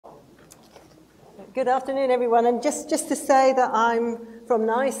Good afternoon, everyone. And just to say that I'm from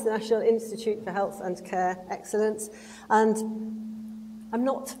NICE, the National Institute for Health and Care Excellence, and I'm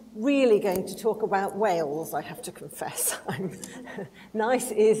not really going to talk about Wales, I have to confess.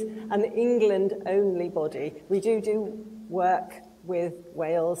 NICE is an England-only body. We do work with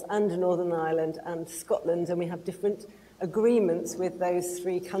Wales and Northern Ireland and Scotland, and we have different agreements with those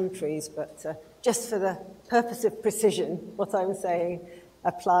three countries, but just for the purpose of precision, what I'm saying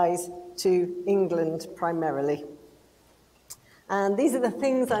applies to England primarily. And these are the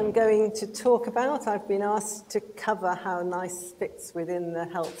things I'm going to talk about. I've been asked to cover how NICE fits within the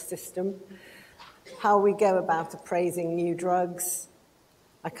health system, how we go about appraising new drugs.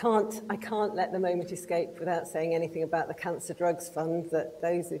 I can't let the moment escape without saying anything about the Cancer Drugs Fund, that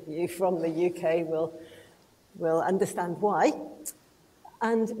those of you from the UK will understand why.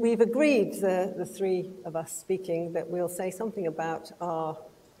 And we've agreed, the three of us speaking, that we'll say something about our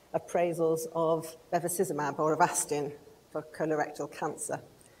appraisals of bevacizumab or Avastin for colorectal cancer.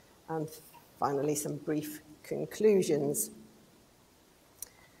 And finally, some brief conclusions.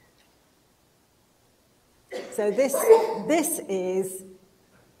 So this is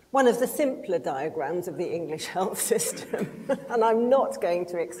one of the simpler diagrams of the English health system. And I'm not going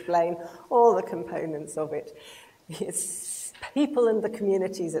to explain all the components of it. It's people and the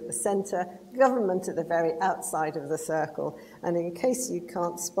communities at the centre, government at the very outside of the circle. And in case you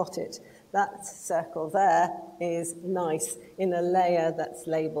can't spot it, that circle there is NICE in a layer that's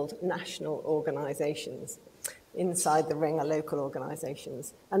labelled national organisations. Inside the ring are local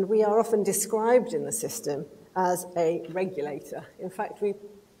organisations. And we are often described in the system as a regulator. In fact,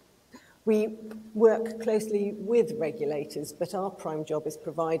 we work closely with regulators, but our prime job is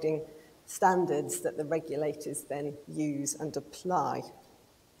providing standards that the regulators then use and apply.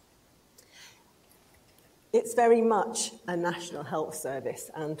 It's very much a national health service,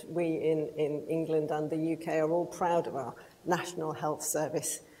 and we in England and the UK are all proud of our national health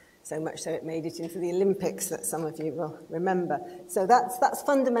service, so much so it made it into the Olympics, that some of you will remember. So that's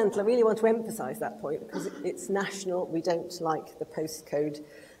fundamental. I really want to emphasise that point, because it's national. We don't like the postcode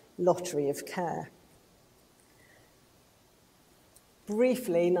lottery of care.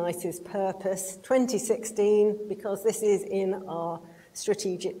 Briefly, NICE's purpose, 2016, because this is in our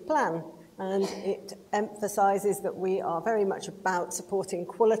strategic plan, and it emphasises that we are very much about supporting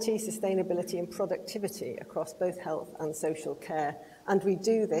quality, sustainability and productivity across both health and social care, and we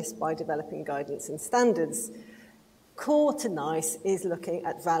do this by developing guidance and standards. Core to NICE is looking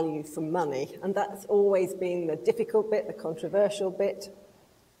at value for money, and that's always been the difficult bit, the controversial bit.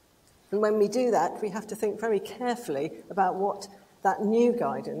 And when we do that, we have to think very carefully about what that new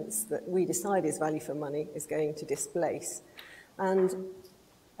guidance that we decide is value for money is going to displace. And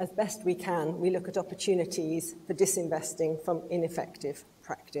as best we can, we look at opportunities for disinvesting from ineffective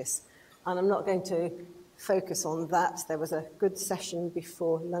practice. And I'm not going to focus on that. There was a good session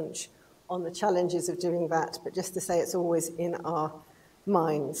before lunch on the challenges of doing that, but just to say it's always in our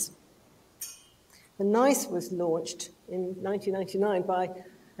minds. The NICE was launched in 1999 by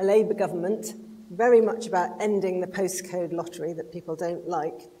a Labour government, very much about ending the postcode lottery that people don't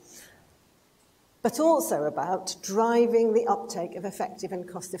like, but also about driving the uptake of effective and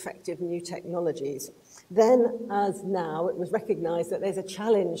cost-effective new technologies. Then, as now, it was recognised that there's a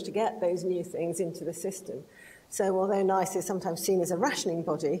challenge to get those new things into the system. So although NICE is sometimes seen as a rationing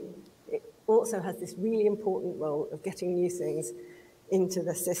body, it also has this really important role of getting new things into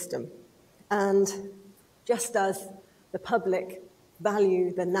the system. And just as the public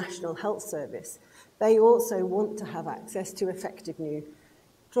value the National Health Service, they also want to have access to effective new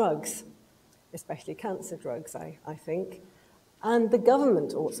drugs, especially cancer drugs, I think. And the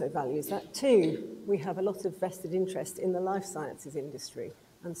government also values that too. We have a lot of vested interest in the life sciences industry,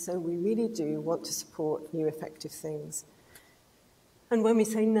 and so we really do want to support new effective things. And when we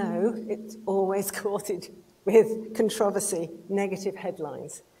say no, it's always courted with controversy, negative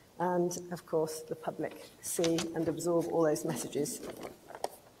headlines. And, of course, the public see and absorb all those messages.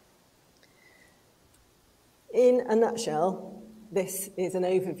 In a nutshell, this is an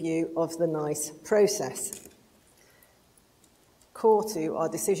overview of the NICE process. Core to our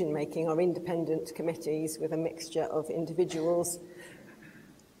decision-making are independent committees with a mixture of individuals.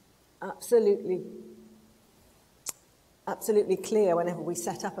 Absolutely clear whenever we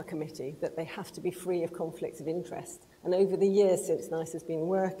set up a committee that they have to be free of conflicts of interest. And over the years since NICE has been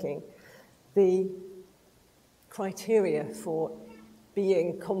working, the criteria for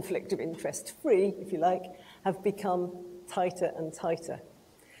being conflict of interest free, if you like, have become tighter and tighter,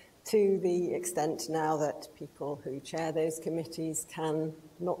 to the extent now that people who chair those committees can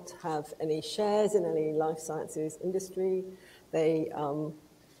not have any shares in any life sciences industry. They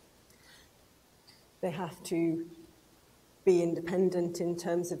They have to be independent in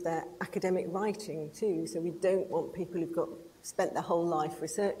terms of their academic writing too. So we don't want people who've spent their whole life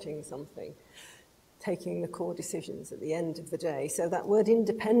researching something, taking the core decisions at the end of the day. So that word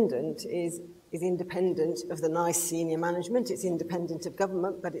independent is independent of the nice senior management, it's independent of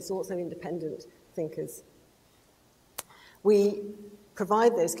government, but it's also independent thinkers. We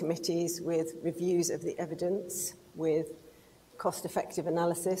provide those committees with reviews of the evidence, with cost-effective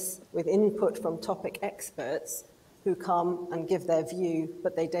analysis, with input from topic experts who come and give their view,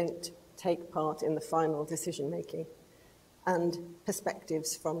 but they don't take part in the final decision-making, and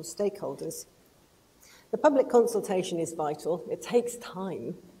perspectives from stakeholders. The public consultation is vital. It takes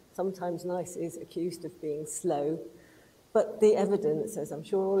time. Sometimes NICE is accused of being slow, but the evidence, as I'm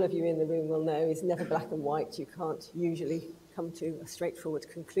sure all of you in the room will know, is never black and white. You can't usually come to a straightforward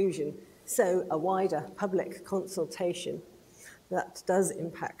conclusion. So a wider public consultation that does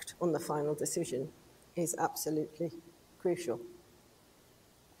impact on the final decision is absolutely crucial.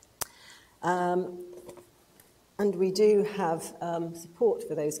 And we do have support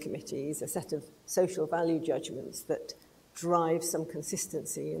for those committees, a set of social value judgments that drive some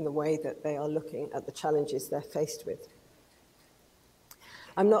consistency in the way that they are looking at the challenges they're faced with.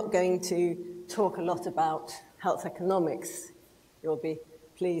 I'm not going to talk a lot about health economics. You'll be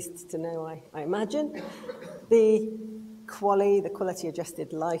pleased to know, I imagine. The QALY, the Quality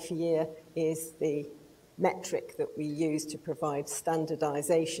Adjusted Life Year, is the metric that we use to provide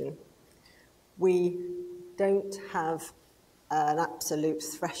standardization. We don't have an absolute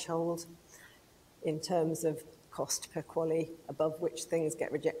threshold in terms of cost per QALY, above which things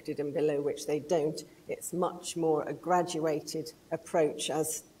get rejected and below which they don't. It's much more a graduated approach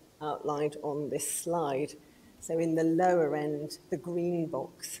as outlined on this slide. So in the lower end, the green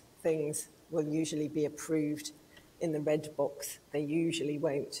box, things will usually be approved. In the red box, they usually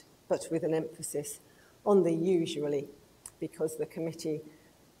won't, but with an emphasis on the usually, because the committee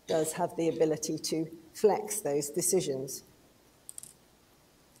does have the ability to flex those decisions.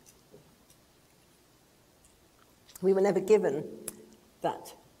 We were never given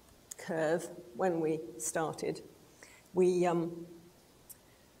that curve when we started. We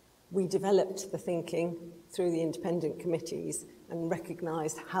developed the thinking through the independent committees and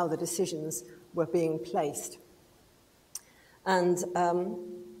recognised how the decisions were being placed. And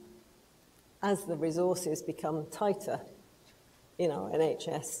as the resources become tighter in our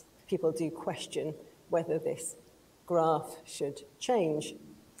NHS, people do question whether this graph should change.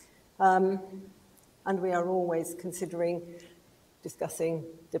 And we are always considering, discussing,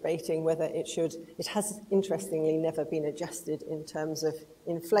 debating whether it should. It has, interestingly, never been adjusted in terms of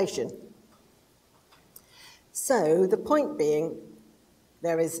inflation. So the point being,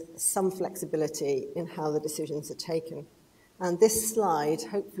 there is some flexibility in how the decisions are taken. And this slide,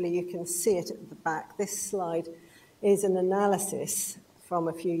 hopefully you can see it at the back, this slide is an analysis from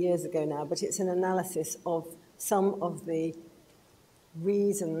a few years ago now, but it's an analysis of some of the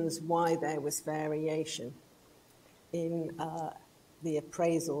reasons why there was variation in the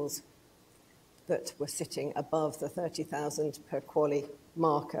appraisals that were sitting above the 30,000 per QALY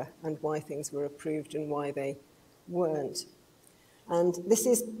marker, and why things were approved and why they weren't. And this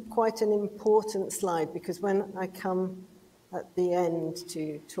is quite an important slide, because when I come at the end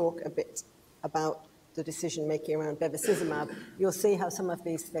to talk a bit about the decision-making around bevacizumab, you'll see how some of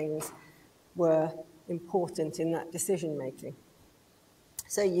these things were important in that decision-making.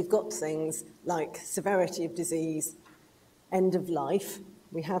 So you've got things like severity of disease, end of life.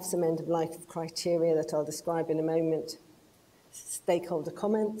 We have some end of life criteria that I'll describe in a moment. Stakeholder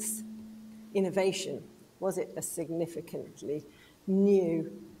comments, innovation. Was it a significantly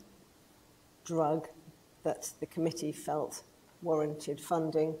new drug that the committee felt warranted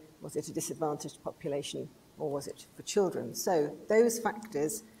funding? Was it a disadvantaged population, or was it for children? So those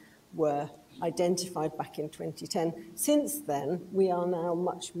factors were identified back in 2010. Since then, we are now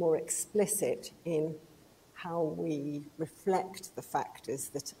much more explicit in how we reflect the factors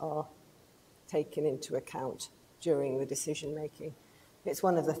that are taken into account during the decision-making. It's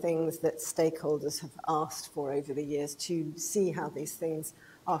one of the things that stakeholders have asked for over the years, to see how these things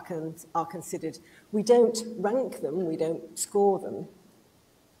are considered. We don't rank them, we don't score them.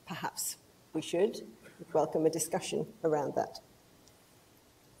 Perhaps we should. We'd welcome a discussion around that.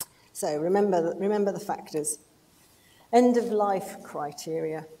 So remember the factors. End-of-life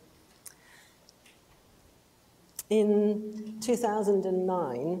criteria. In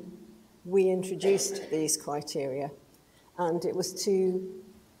 2009, we introduced these criteria, and it was to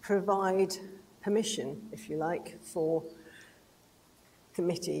provide permission, if you like, for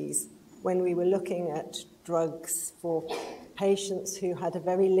committees when we were looking at drugs for patients who had a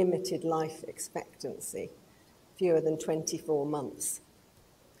very limited life expectancy, fewer than 24 months.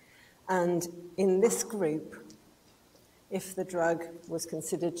 And in this group, if the drug was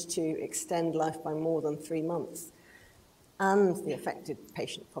considered to extend life by more than 3 months and the affected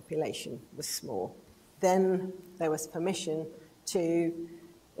patient population was small, then there was permission to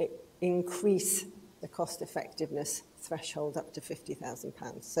increase the cost effectiveness threshold up to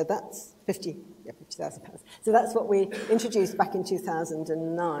 £50,000. So that's £50,000. So that's what we introduced back in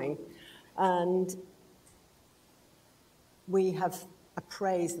 2009. And we have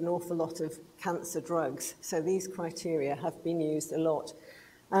appraised an awful lot of cancer drugs. So these criteria have been used a lot.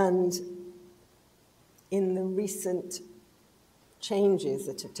 And in the recent changes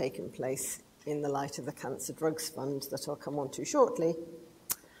that have taken place in the light of the Cancer Drugs Fund that I'll come on to shortly,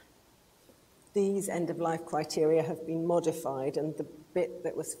 these end-of-life criteria have been modified, and the bit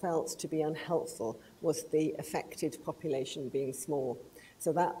that was felt to be unhelpful was the affected population being small.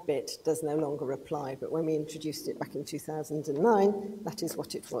 So that bit does no longer apply, but when we introduced it back in 2009, that is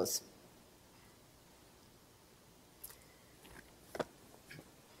what it was.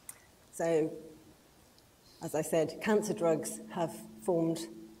 So, as I said, cancer drugs have formed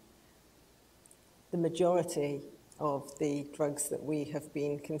the majority of the drugs that we have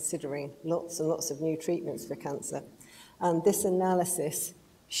been considering, lots and lots of new treatments for cancer. And this analysis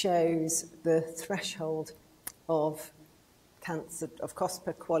shows the threshold of cost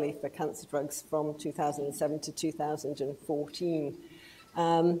per quale for cancer drugs from 2007 to 2014.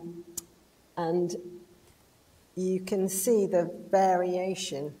 And you can see the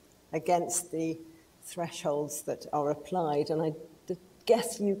variation against the thresholds that are applied. And I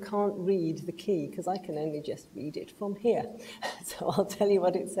guess you can't read the key because I can only just read it from here. So I'll tell you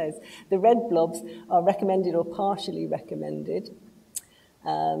what it says. The red blobs are recommended or partially recommended.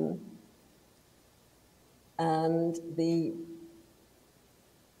 And the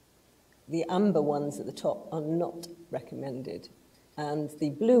amber ones at the top are not recommended. And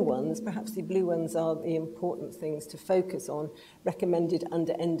the blue ones, perhaps the blue ones are the important things to focus on, recommended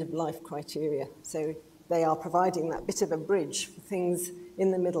under end-of-life criteria. So they are providing that bit of a bridge for things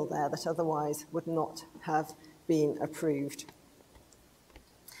in the middle there that otherwise would not have been approved.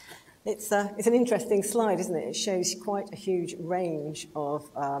 It's an interesting slide, isn't it? It shows quite a huge range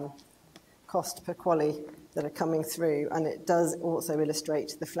of cost per quale that are coming through, and it does also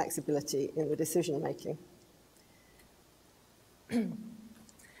illustrate the flexibility in the decision-making.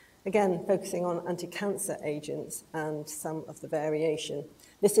 Again, focusing on anti-cancer agents and some of the variation.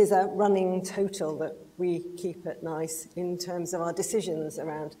 This is a running total that we keep at NICE in terms of our decisions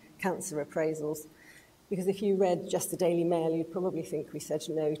around cancer appraisals, because if you read just the Daily Mail, you'd probably think we said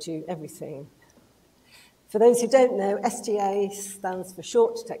no to everything. For those who don't know, STA stands for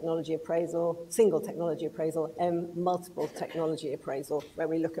Short Technology Appraisal, Single Technology Appraisal, M, Multiple Technology Appraisal, where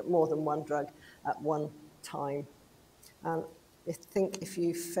we look at more than one drug at one time. And I think if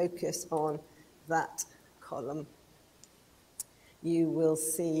you focus on that column, you will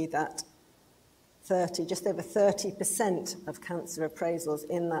see that just over 30% of cancer appraisals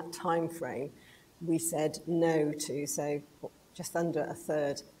in that time frame we said no to, so just under a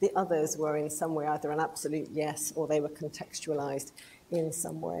third. The others were in some way either an absolute yes or they were contextualized in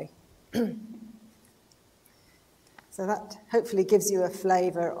some way. So that hopefully gives you a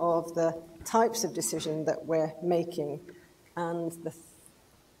flavor of the types of decision that we're making and the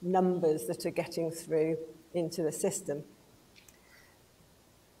numbers that are getting through into the system.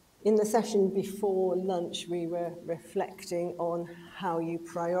 In the session before lunch, we were reflecting on how you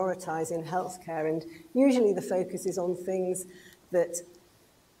prioritize in healthcare, and usually the focus is on things that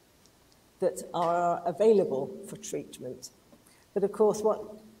are available for treatment. But of course,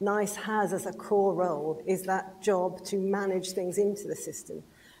 what NICE has as a core role is that job to manage things into the system.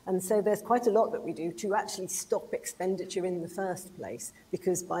 And so there's quite a lot that we do to actually stop expenditure in the first place,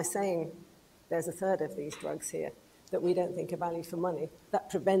 because by saying there's a third of these drugs here that we don't think are value for money, that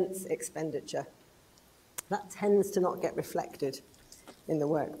prevents expenditure. That tends to not get reflected in the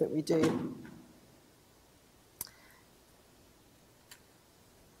work that we do.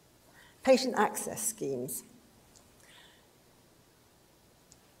 Patient access schemes.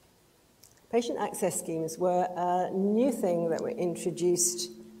 Patient access schemes were a new thing that were introduced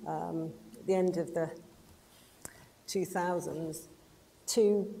at the end of the 2000s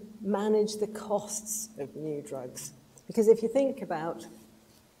to manage the costs of new drugs. Because if you think about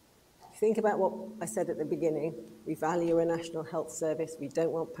what I said at the beginning, we value a national health service, we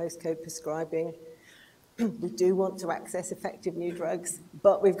don't want postcode prescribing, we do want to access effective new drugs,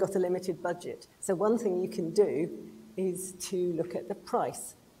 but we've got a limited budget. So one thing you can do is to look at the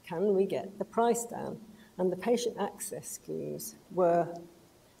price. Can we get the price down? And the patient access schemes were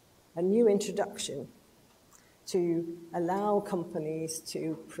a new introduction to allow companies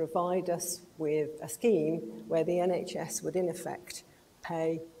to provide us with a scheme where the NHS would in effect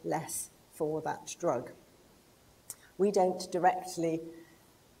pay less for that drug. We don't directly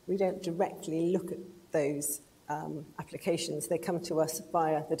look at those applications. They come to us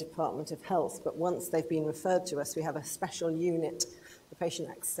via the Department of Health, but once they've been referred to us, we have a special unit, the Patient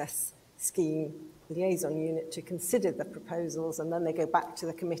Access Scheme Liaison Unit, to consider the proposals, and then they go back to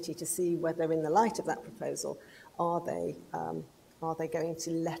the committee to see whether, in the light of that proposal, are they going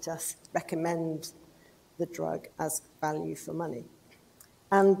to let us recommend the drug as value for money.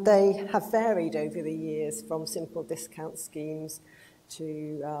 And they have varied over the years from simple discount schemes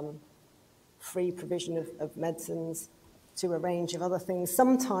to free provision of medicines to a range of other things,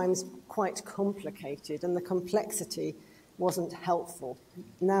 sometimes quite complicated, and the complexity wasn't helpful.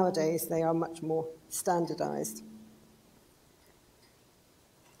 Nowadays, they are much more standardized.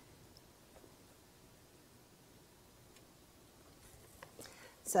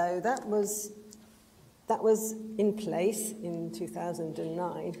 So that was in place in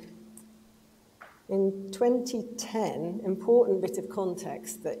 2009. In 2010, important bit of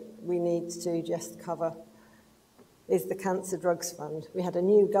context that we need to just cover is the Cancer Drugs Fund. We had a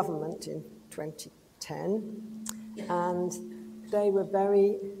new government in 2010, and they were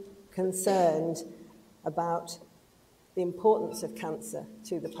very concerned about the importance of cancer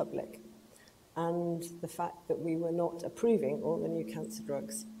to the public and the fact that we were not approving all the new cancer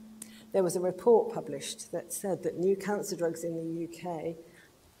drugs. There was a report published that said that new cancer drugs in the UK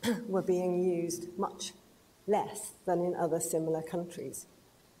were being used much less than in other similar countries.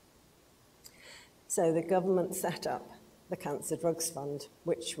 So the government set up the Cancer Drugs Fund,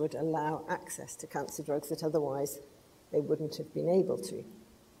 which would allow access to cancer drugs that otherwise they wouldn't have been able to.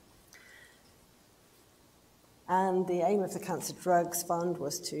 And the aim of the Cancer Drugs Fund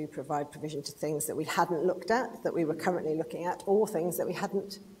was to provide provision to things that we hadn't looked at, that we were currently looking at, or things that we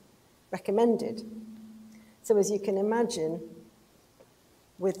hadn't recommended. So as you can imagine,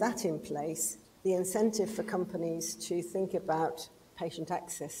 with that in place, the incentive for companies to think about patient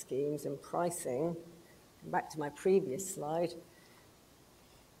access schemes and pricing, back to my previous slide,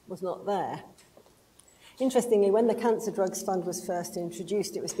 was not there. Interestingly, when the Cancer Drugs Fund was first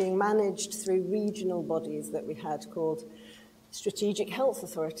introduced, it was being managed through regional bodies that we had called strategic health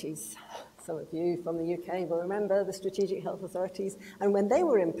authorities. Some of you from the UK will remember the strategic health authorities. And when they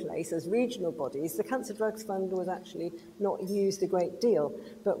were in place as regional bodies, the Cancer Drugs Fund was actually not used a great deal.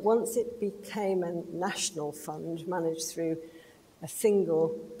 But once it became a national fund managed through a single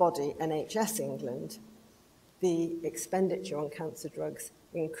body, NHS England, the expenditure on cancer drugs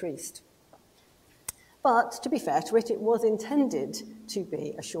increased. But to be fair to it, it was intended to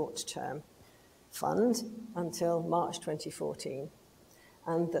be a short-term fund until March 2014,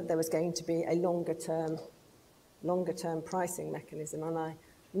 and that there was going to be a longer-term pricing mechanism. And I'm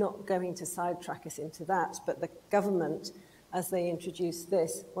not going to sidetrack us into that, but the government, as they introduced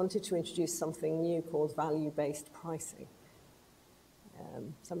this, wanted to introduce something new called value-based pricing.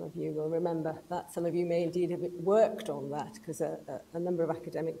 Some of you will remember that. Some of you may indeed have worked on that, because a number of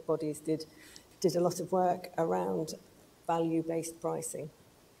academic bodies did a lot of work around value-based pricing.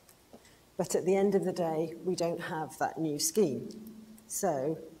 But at the end of the day, we don't have that new scheme.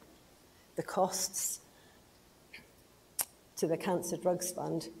 So the costs to the Cancer Drugs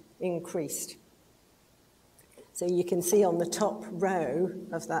Fund increased. So you can see on the top row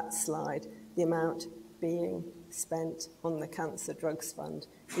of that slide the amount being spent on the Cancer Drugs Fund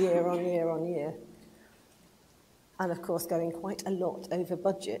year on year on year. And of course going quite a lot over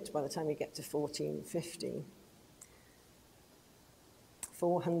budget by the time you get to 14-15.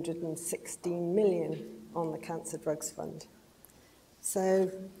 416 million on the Cancer Drugs Fund.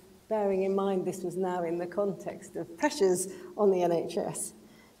 So bearing in mind this was now in the context of pressures on the NHS,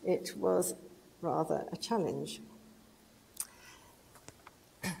 it was rather a challenge.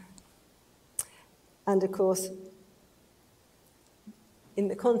 And of course, in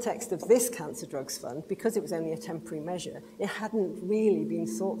the context of this Cancer Drugs Fund, because it was only a temporary measure, it hadn't really been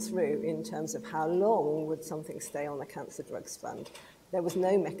thought through in terms of how long would something stay on the Cancer Drugs Fund. There was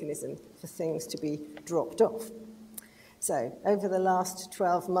no mechanism for things to be dropped off. So over the last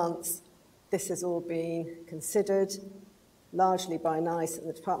 12 months, this has all been considered, largely by NICE and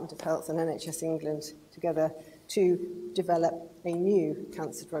the Department of Health and NHS England together, to develop a new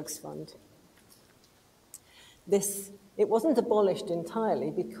Cancer Drugs Fund. It wasn't abolished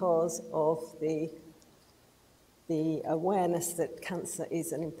entirely because of the awareness that cancer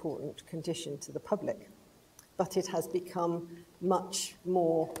is an important condition to the public, but it has become much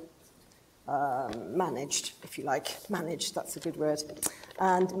more managed, if you like. Managed, that's a good word.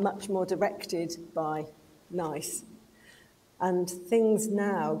 And much more directed by NICE. And things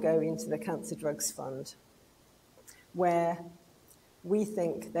now go into the Cancer Drugs Fund, where we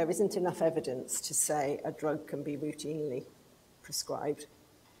think there isn't enough evidence to say a drug can be routinely prescribed.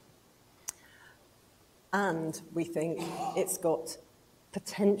 And we think it's got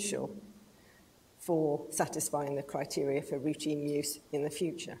potential for satisfying the criteria for routine use in the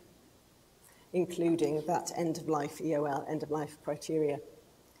future, including that end-of-life EOL, end-of-life criteria.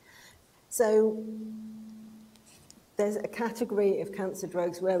 So there's a category of cancer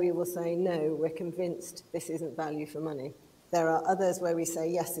drugs where we will say, no, we're convinced this isn't value for money. There are others where we say,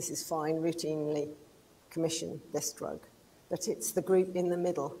 yes, this is fine, routinely commission this drug. But it's the group in the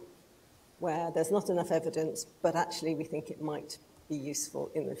middle where there's not enough evidence, but actually we think it might be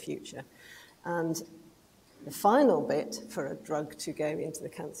useful in the future. And the final bit for a drug to go into the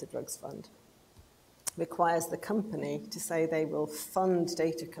Cancer Drugs Fund requires the company to say they will fund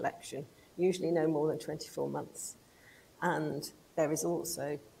data collection, usually no more than 24 months. And there is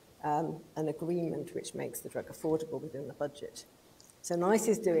also an agreement which makes the drug affordable within the budget. So NICE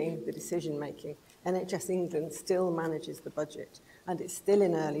is doing the decision-making. NHS England still manages the budget, and it's still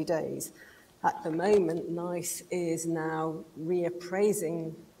in early days. At the moment, NICE is now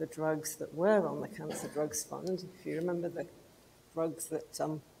reappraising the drugs that were on the Cancer Drugs Fund. If you remember the drugs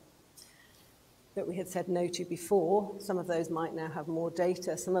that we had said no to before, some of those might now have more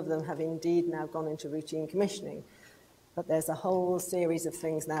data. Some of them have indeed now gone into routine commissioning. But there's a whole series of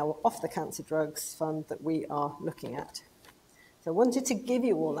things now off the Cancer Drugs Fund that we are looking at. So I wanted to give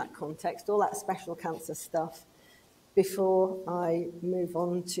you all that context, all that special cancer stuff, before I move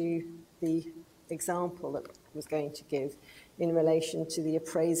on to the example that I was going to give in relation to the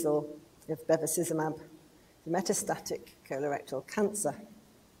appraisal of bevacizumab for metastatic colorectal cancer.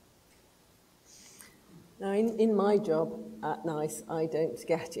 Now, in my job at NICE, I don't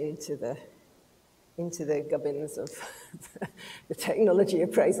get into the gubbins of the technology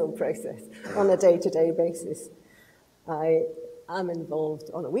appraisal process on a day-to-day basis. I am involved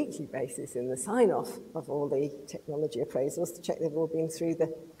on a weekly basis in the sign-off of all the technology appraisals to check they've all been through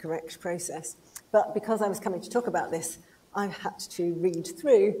the correct process. But because I was coming to talk about this, I had to read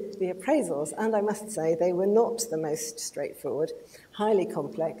through the appraisals, and I must say they were not the most straightforward, highly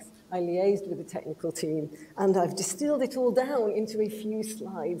complex. I liaised with the technical team, and I've distilled it all down into a few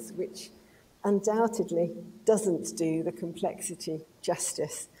slides, which undoubtedly doesn't do the complexity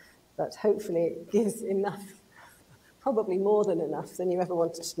justice, but hopefully it gives enough, probably more than enough than you ever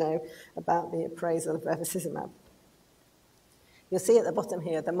wanted to know about the appraisal of bevacizumab. You'll see at the bottom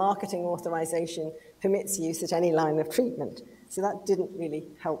here, the marketing authorization permits use at any line of treatment. So that didn't really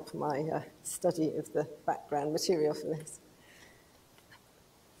help my study of the background material for this.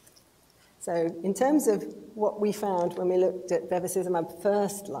 So in terms of what we found when we looked at bevacizumab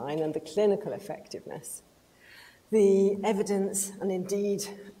first line and the clinical effectiveness, the evidence and indeed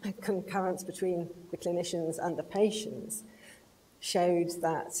concurrence between the clinicians and the patients showed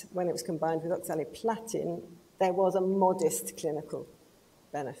that when it was combined with oxaliplatin, there was a modest clinical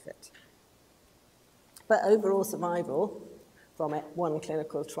benefit. But overall survival from one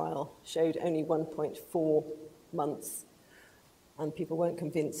clinical trial showed only 1.4 months, and people weren't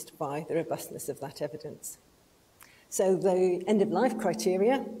convinced by the robustness of that evidence. So the end-of-life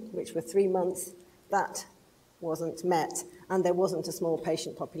criteria, which were 3 months, that wasn't met, and there wasn't a small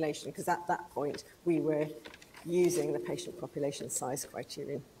patient population, because at that point we were using the patient population size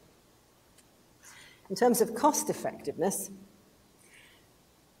criterion. In terms of cost effectiveness,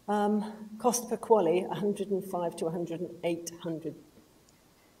 cost per quali, 105 to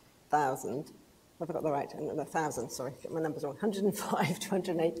 800,000. Have I got the right? 1,000, sorry, get my numbers wrong. 105 to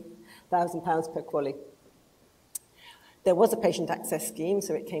 108,000 pounds per quali. There was a patient access scheme,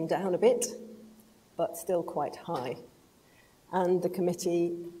 so it came down a bit, but still quite high. And the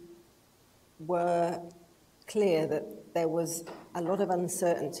committee were clear that there was a lot of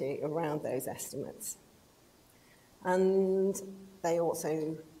uncertainty around those estimates. And they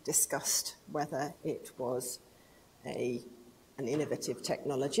also discussed whether it was an innovative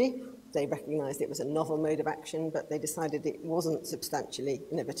technology. They recognised it was a novel mode of action, but they decided it wasn't substantially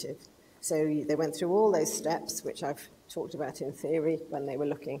innovative. So they went through all those steps, which I've talked about in theory when they were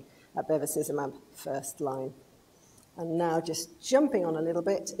looking at bevacizumab first line. And now just jumping on a little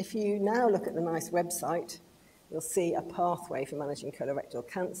bit, if you now look at the NICE website, you'll see a pathway for managing colorectal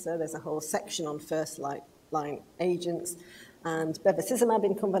cancer. There's a whole section on first-line agents, and bevacizumab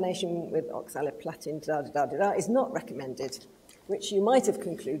in combination with oxaliplatin is not recommended. which you might have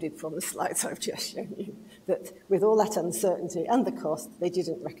concluded from the slides I've just shown you, that with all that uncertainty and the cost, they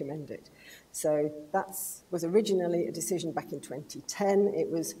didn't recommend it. So that was originally a decision back in 2010. It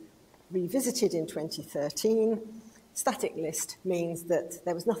was revisited in 2013. Static list means that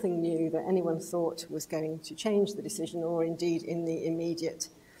there was nothing new that anyone thought was going to change the decision, or indeed in the immediate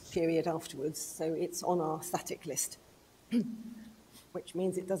period afterwards. So it's on our static list, which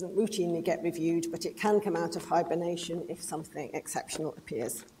means it doesn't routinely get reviewed, but it can come out of hibernation if something exceptional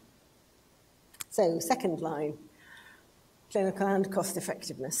appears. So second line, clinical and cost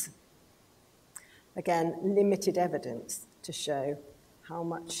effectiveness. Again, limited evidence to show how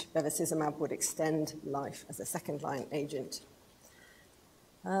much bevacizumab would extend life as a second-line agent.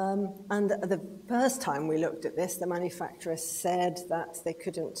 And the first time we looked at this, the manufacturer said that they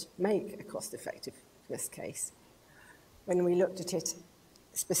couldn't make a cost-effectiveness case. When we looked at it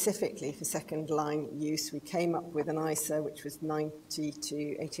specifically for second-line use, we came up with an ISA which was £90,000 to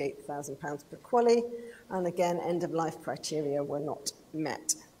 £88,000 per QALY, and again, end-of-life criteria were not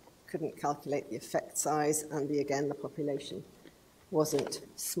met. Couldn't calculate the effect size, and again, the population wasn't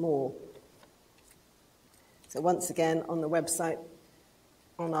small. So once again, on the website,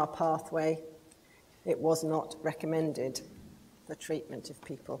 on our pathway, it was not recommended for treatment of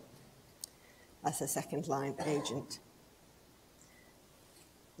people as a second-line agent.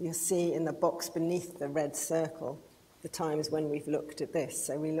 You'll see in the box beneath the red circle the times when we've looked at this.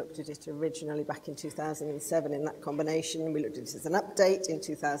 So we looked at it originally back in 2007 in that combination. We looked at it as an update in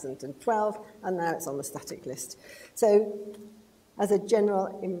 2012, and now it's on the static list. So as a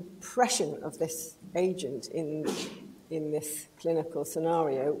general impression of this agent in this clinical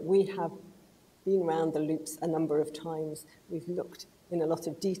scenario, we have been around the loops a number of times. We've looked in a lot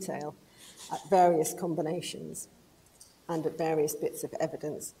of detail at various combinations and at various bits of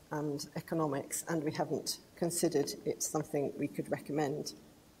evidence and economics, and we haven't considered it something we could recommend.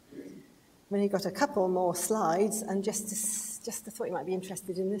 I've only got a couple more slides, and just thought you might be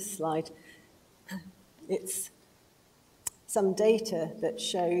interested in this slide. It's some data that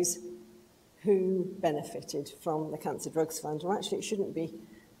shows who benefited from the Cancer Drugs Fund. Or actually, it shouldn't be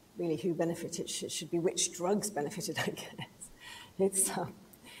really who benefited, it should be which drugs benefited, I guess.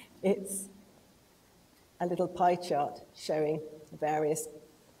 It's a little pie chart showing various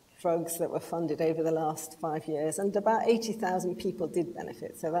drugs that were funded over the last 5 years, and about 80,000 people did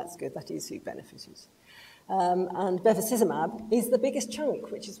benefit, so that's good, that is who benefited. And bevacizumab is the biggest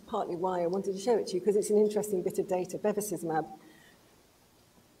chunk, which is partly why I wanted to show it to you, because it's an interesting bit of data. Bevacizumab,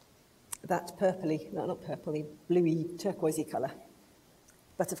 that purpley, no, not purpley, bluey, turquoisey colour.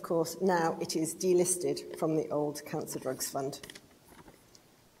 But of course, now it is delisted from the old Cancer Drugs Fund.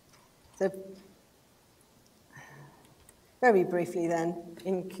 So, very briefly then,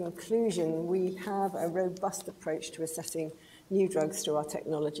 in conclusion, we have a robust approach to assessing new drugs through our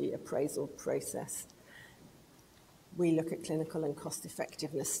technology appraisal process. We look at clinical and cost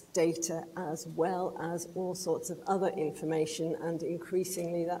effectiveness data as well as all sorts of other information, and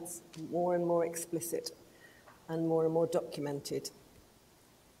increasingly that's more and more explicit and more documented,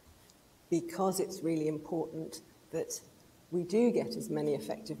 because it's really important that we do get as many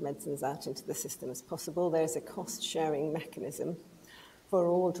effective medicines out into the system as possible. There's a cost-sharing mechanism for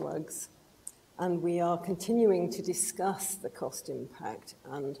all drugs, and we are continuing to discuss the cost impact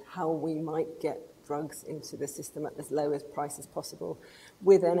and how we might get drugs into the system at as low a price as possible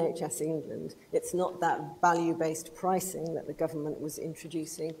with NHS England. It's not that value-based pricing that the government was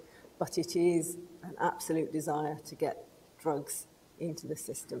introducing, but it is an absolute desire to get drugs into the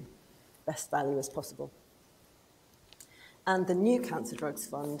system, best value as possible. And the new Cancer Drugs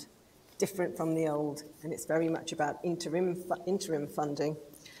Fund, different from the old, and it's very much about interim funding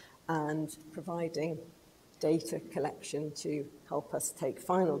and providing data collection to help us take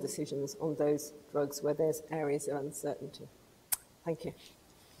final decisions on those drugs where there's areas of uncertainty. Thank you.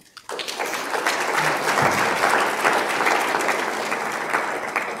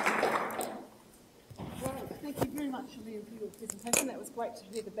 Thank you very much, Gillian, for your presentation. That was great to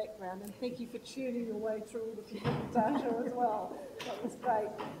hear the background, and thank you for tuning your way through all the different data as well. That was great.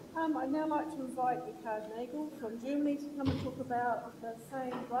 I'd now like to invite Eckhard Nagel from Germany to come and talk about the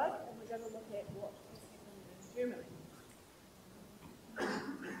same drug, and we're going to look at what has happened in Germany.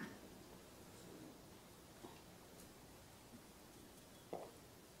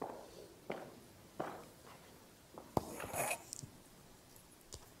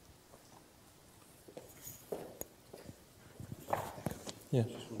 Yeah. I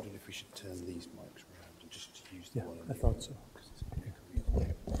just wondered if we should turn these mics around and just use the one. I thought so.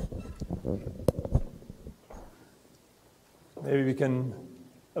 Maybe we can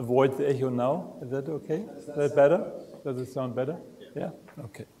avoid the echo now. Is that okay? Is that better? Does it sound better? Yeah?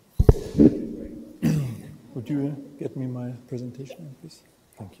 Okay. Would you get me my presentation, please?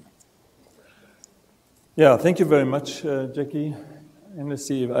 Thank you. Yeah, thank you very much, Jackie. And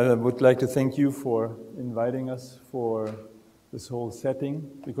Steve, I would like to thank you for inviting us for this whole setting,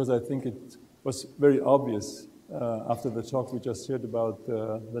 because I think it was very obvious after the talk we just heard about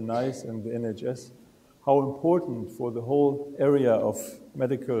the NICE and the NHS, how important for the whole area of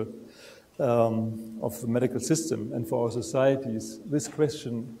medical, of the medical system and for our societies, this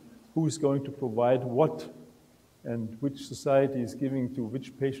question, who is going to provide what and which society is giving to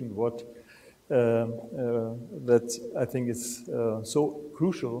which patient what, that I think is so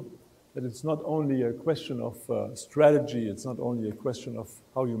crucial that it's not only a question of strategy, it's not only a question of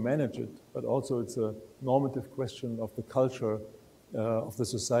how you manage it, but also it's a normative question of the culture of the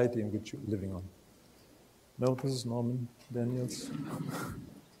society in which you're living on. No, this is Norman Daniels.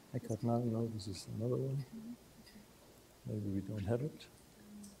 Eckhard, no, this is another one. Maybe we don't have it.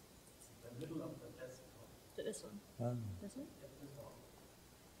 The middle of the desk. This one. Ah. This one?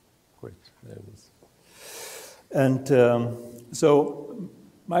 Great, there it is. And so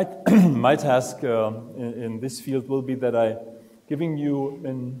my task in this field will be that I giving you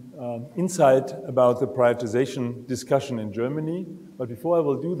an insight about the prioritization discussion in Germany. But before I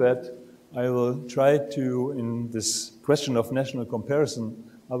will do that, I will try to, in this question of national comparison,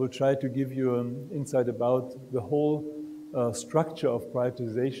 I will try to give you an insight about the whole structure of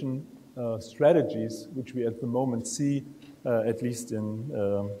prioritization strategies, which we at the moment see, at least in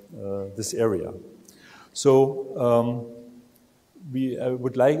this area. So I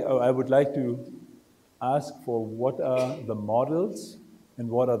would like to ask for what are the models and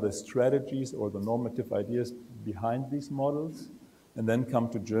what are the strategies or the normative ideas behind these models, and then come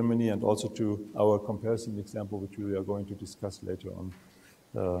to Germany and also to our comparison example, which we are going to discuss later on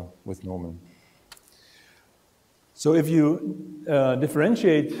with Norman. So if you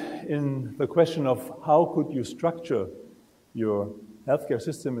differentiate in the question of how could you structure your healthcare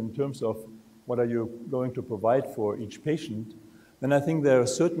system in terms of what are you going to provide for each patient, then I think there are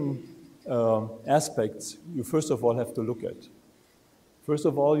certain aspects you first of all have to look at. First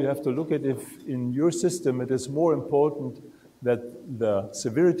of all, you have to look at if in your system it is more important that the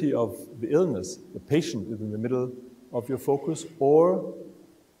severity of the illness, the patient is in the middle of your focus, or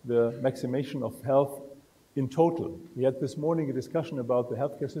the maximization of health in total. We had this morning a discussion about the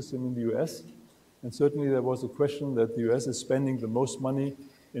healthcare system in the US, and certainly there was a question that the US is spending the most money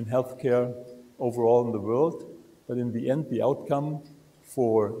in healthcare overall in the world, but in the end, the outcome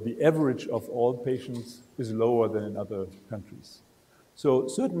for the average of all patients is lower than in other countries. So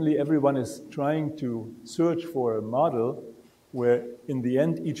certainly everyone is trying to search for a model where in the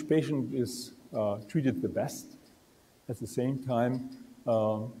end, each patient is treated the best. At the same time,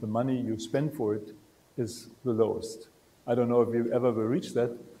 the money you spend for it is the lowest. I don't know if you ever will reach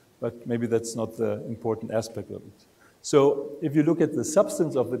that, but maybe that's not the important aspect of it. So if you look at the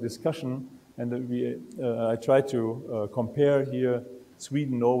substance of the discussion, and I try to compare here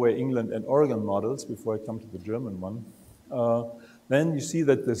Sweden, Norway, England, and Oregon models before I come to the German one, then you see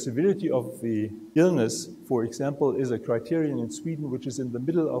that the severity of the illness, for example, is a criterion in Sweden which is in the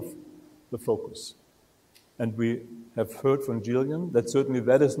middle of the focus. And we have heard from Gillian that certainly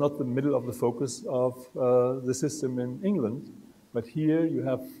that is not the middle of the focus of the system in England, but here you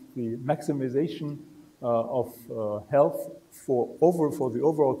have the maximization of health for the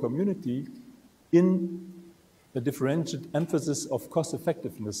overall community in a differentiated emphasis of cost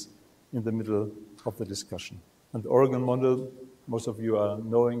effectiveness in the middle of the discussion. And the Oregon model, most of you are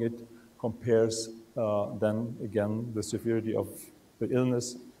knowing it, compares then again the severity of the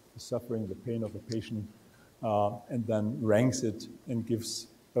illness, the suffering, the pain of a patient, and then ranks it and gives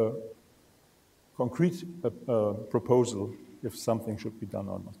a concrete proposal if something should be done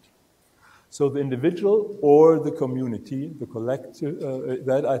or not. So the individual or the community, the collective,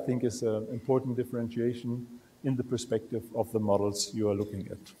 that I think is an important differentiation in the perspective of the models you are looking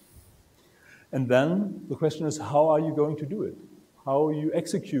at. And then the question is, how are you going to do it? How you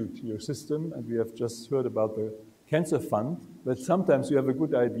execute your system, and we have just heard about the cancer fund, that sometimes you have a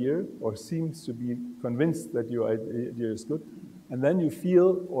good idea or seems to be convinced that your idea is good, and then you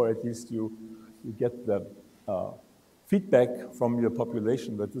feel, or at least you get the feedback from your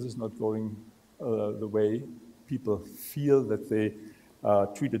population that this is not going the way people feel that they are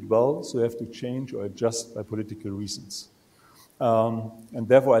treated well, so you have to change or adjust by political reasons. And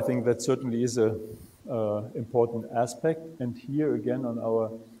therefore, I think that certainly is an important aspect. And here again on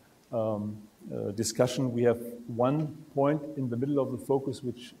our discussion, we have one point in the middle of the focus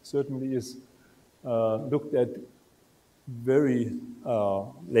which certainly is looked at very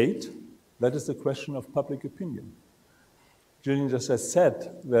late. That is the question of public opinion. Gillian just has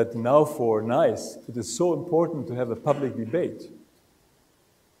said that now for NICE, it is so important to have a public debate.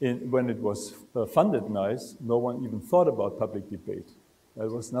 When it was funded NICE, no one even thought about public debate. There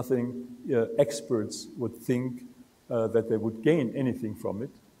was nothing experts would think that they would gain anything from it.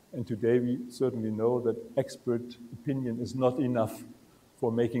 And today we certainly know that expert opinion is not enough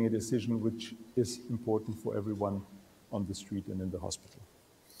for making a decision which is important for everyone on the street and in the hospital.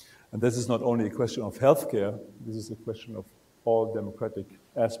 And this is not only a question of healthcare, this is a question of all democratic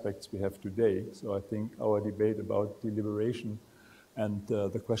aspects we have today. So I think our debate about deliberation and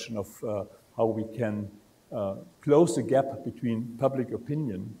the question of how we can close the gap between public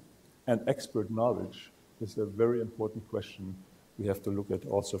opinion and expert knowledge is a very important question we have to look at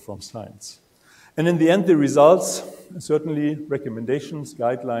also from science. And in the end, the results, certainly recommendations,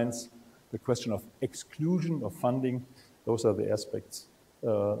 guidelines, the question of exclusion of funding, those are the aspects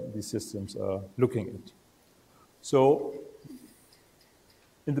these systems are looking at. So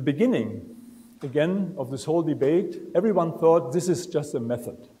in the beginning, again, of this whole debate, everyone thought this is just a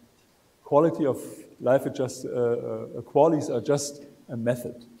method. Quality of life qualities are just a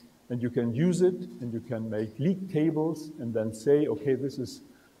method. And you can use it, and you can make league tables, and then say, okay, this is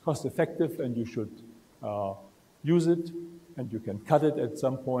cost effective, and you should use it, and you can cut it at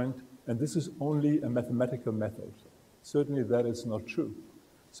some point, and this is only a mathematical method. Certainly that is not true.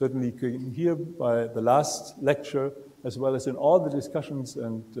 Certainly you can hear by the last lecture, as well as in all the discussions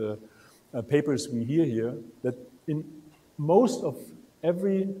and papers we hear here, that in most of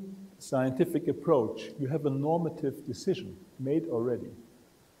every scientific approach, you have a normative decision made already.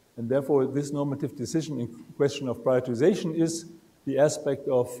 And therefore, this normative decision in question of prioritization is the aspect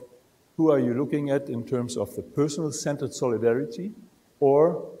of who are you looking at in terms of the personal-centered solidarity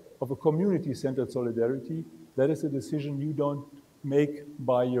or of a community-centered solidarity. That is a decision you don't make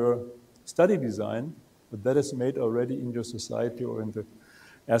by your study design, but that is made already in your society or in the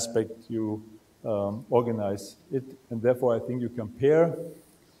aspect you organize it. And therefore, I think you compare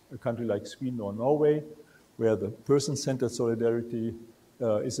a country like Sweden or Norway, where the person-centered solidarity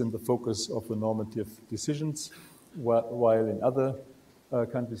is in the focus of the normative decisions, while in other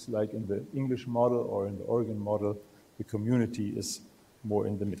countries, like in the English model or in the Oregon model, the community is more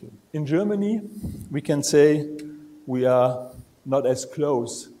in the middle. In Germany, we can say we are not as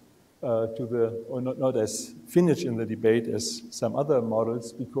close or not as finished in the debate as some other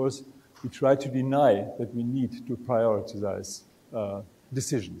models, because we try to deny that we need to prioritize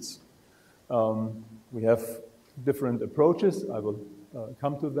decisions. We have different approaches. I will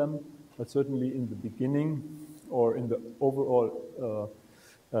come to them, but certainly in the beginning or in the overall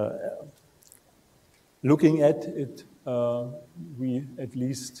looking at it, we at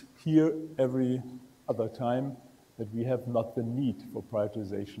least hear every other time that we have not the need for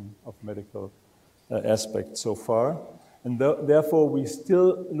prioritization of medical aspects so far. And therefore, we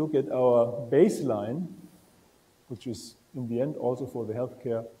still look at our baseline, which is in the end also for the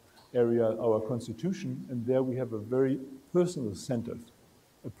healthcare area, our constitution, and there we have a very personal-centered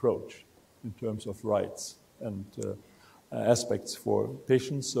approach in terms of rights and aspects for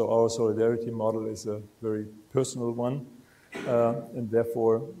patients. So our solidarity model is a very personal one, and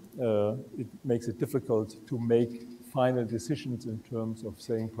therefore it makes it difficult to make final decisions in terms of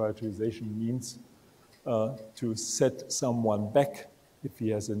saying prioritization means to set someone back if he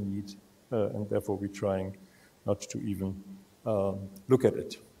has a need, and therefore we're trying not to even look at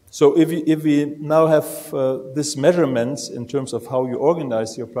it. So if we now have these measurements in terms of how you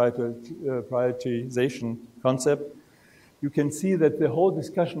organize your prioritization concept, you can see that the whole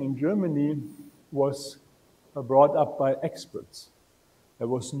discussion in Germany was brought up by experts. There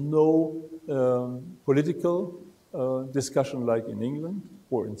was no political discussion like in England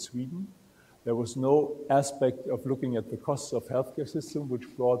or in Sweden. There was no aspect of looking at the costs of healthcare system which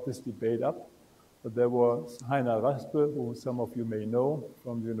brought this debate up. But there was Heiner Raspe, who some of you may know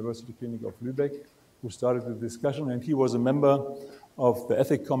from the University Clinic of Lübeck, who started the discussion, and he was a member of the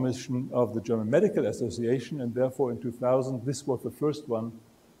Ethics Commission of the German Medical Association, and therefore in 2000, this was the first one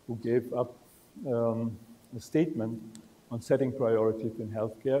who gave up a statement on setting priorities in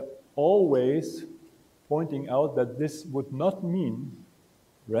healthcare, always pointing out that this would not mean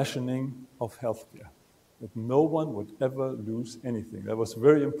rationing of healthcare, that no one would ever lose anything. That was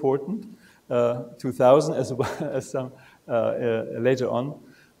very important. 2000, as well as some later on,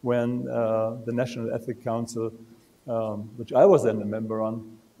 when the National Ethics Council, which I was then a member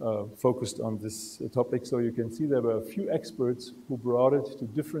on, focused on this topic. So you can see there were a few experts who brought it to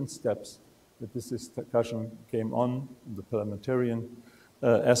different steps that this discussion came on in the parliamentarian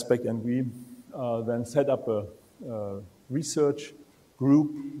aspect, and we then set up a research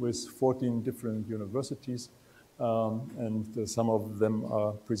group with 14 different universities and some of them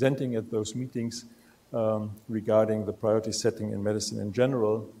are presenting at those meetings regarding the priority setting in medicine in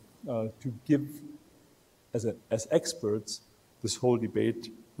general, to give, as experts, this whole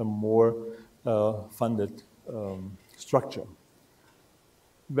debate a more funded structure.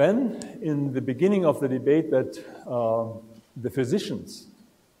 When, in the beginning of the debate, that the physicians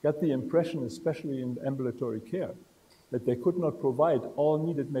got the impression, especially in ambulatory care, that they could not provide all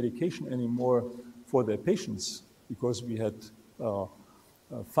needed medication anymore for their patients because we had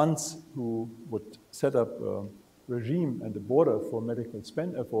funds who would set up a regime and a border for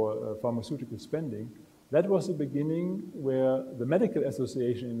pharmaceutical spending. That was the beginning where the Medical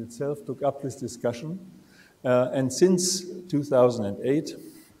Association in itself took up this discussion. And since 2008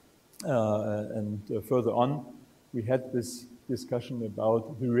 and further on, we had this discussion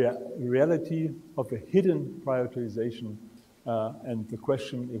about the reality of a hidden prioritization and the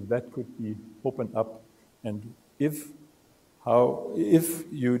question if that could be opened up, and if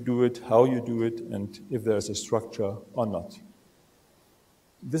you do it, how you do it, and if there's a structure or not.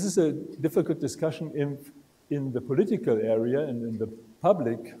 This is a difficult discussion in the political area, and in the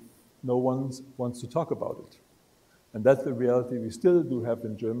public, no one wants to talk about it. And that's the reality we still do have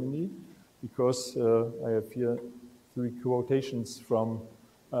in Germany, because I have here 3 quotations from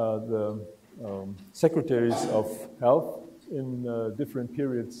the secretaries of health in different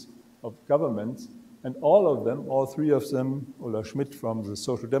periods of government, and all 3 of them, Ola Schmidt from the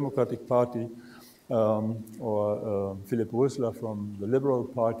Social Democratic Party, or Philipp Rösler from the Liberal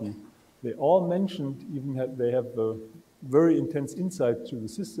Party, they all mentioned, even they have a very intense insight to the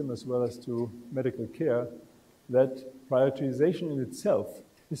system as well as to medical care, that prioritization in itself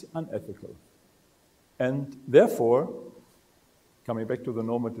is unethical. And therefore, coming back to the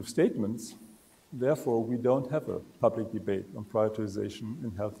normative statements, therefore we don't have a public debate on prioritization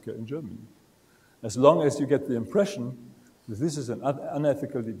in healthcare in Germany. As long as you get the impression that this is an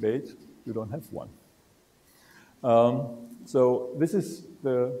unethical debate, you don't have one. So this is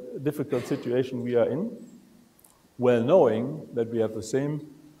the difficult situation we are in, well knowing that we have the same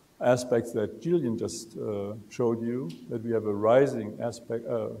aspects that Gillian just showed you, that we have a rising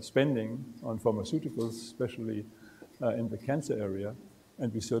spending on pharmaceuticals, especially in the cancer area,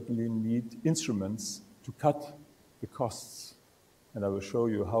 and we certainly need instruments to cut the costs. And I will show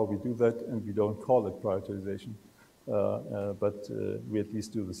you how we do that, and we don't call it prioritization, but we at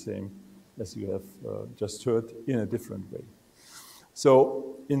least do the same as you have just heard, in a different way.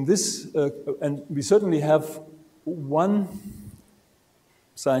 So in this, and we certainly have one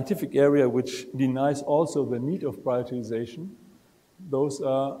scientific area which denies also the need of prioritization. Those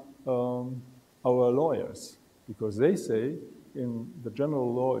are our lawyers, because they say in the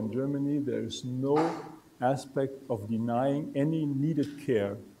general law in Germany there is no aspect of denying any needed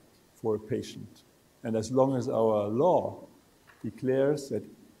care for a patient. And as long as our law declares that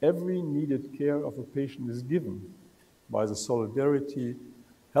every needed care of a patient is given by the solidarity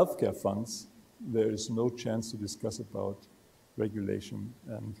healthcare funds, there is no chance to discuss about regulation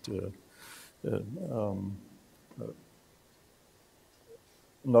and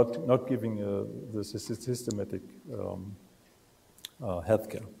not giving the systematic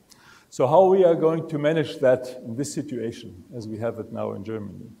healthcare. So how we are going to manage that in this situation as we have it now in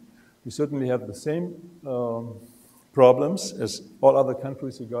Germany? We certainly have the same problems as all other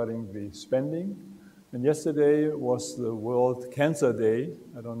countries regarding the spending. And yesterday was the World Cancer Day.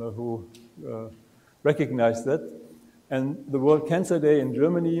 I don't know who recognized that. And the World Cancer Day in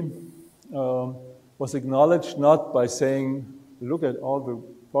Germany was acknowledged not by saying, look at all the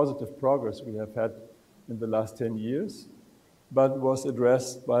positive progress we have had in the last 10 years, but was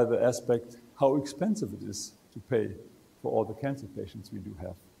addressed by the aspect how expensive it is to pay for all the cancer patients we do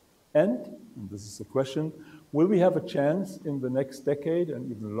have. And this is the question, will we have a chance in the next decade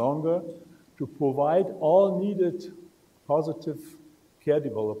and even longer to provide all needed positive care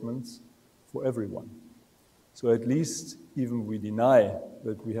developments for everyone? So at least even we deny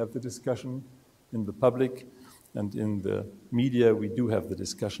that we have the discussion in the public and in the media, we do have the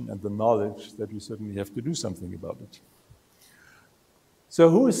discussion and the knowledge that we certainly have to do something about it. So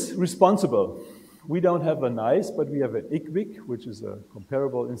who is responsible? We don't have a NICE, but we have an IQWiC, which is a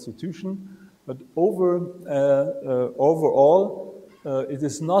comparable institution. But overall, it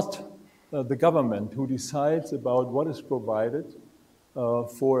is not the government who decides about what is provided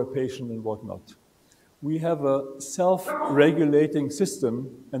for a patient and what not. We have a self-regulating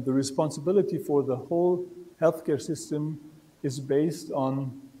system, and the responsibility for the whole healthcare system is based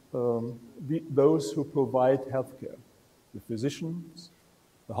on those who provide healthcare, the physicians,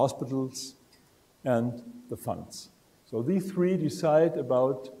 the hospitals, and the funds. So these 3 decide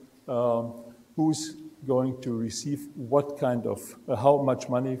about who's going to receive what kind of, how much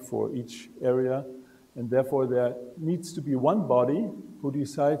money for each area. And therefore, there needs to be one body who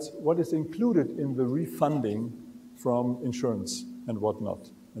decides what is included in the refunding from insurance and whatnot.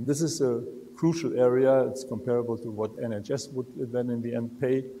 And this is a crucial area. It's comparable to what NHS would then in the end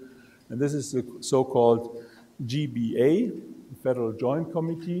pay. And this is the so-called GBA, Federal Joint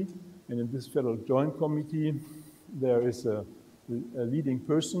Committee. And in this Federal Joint Committee, there is a leading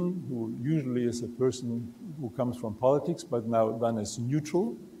person who usually is a person who comes from politics, but now then is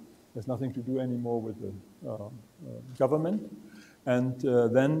neutral. Has nothing to do anymore with the government. And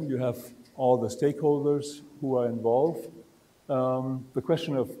then you have all the stakeholders who are involved. The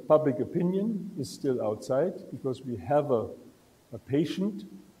question of public opinion is still outside because we have a patient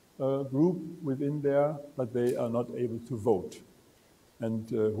group within there, but they are not able to vote. And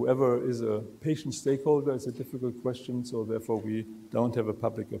whoever is a patient stakeholder is a difficult question, so therefore we don't have a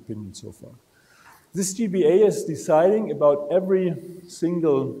public opinion so far. This GBA is deciding about every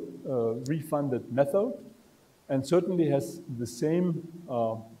single refunded method and certainly has the same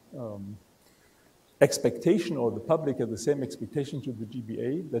expectation, or the public has the same expectation to the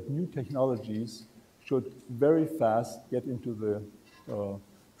GBA, that new technologies should very fast get into the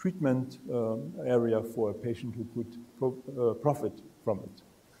treatment area for a patient who could profit from it.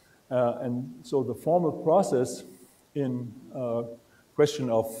 And so the formal process in question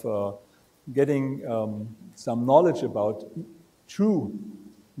of getting some knowledge about true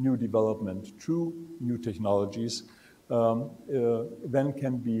new development, true new technologies, then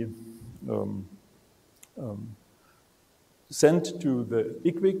can be sent to the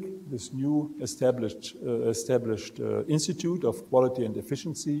IQWiC, this new established Institute of Quality and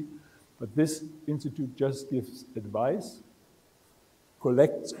Efficiency. But this institute just gives advice,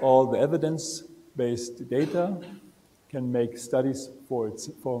 collects all the evidence-based data, can make studies for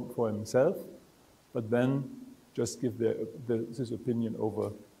himself, but then just give this opinion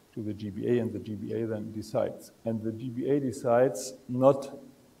over to the GBA, and the GBA then decides. And the GBA decides not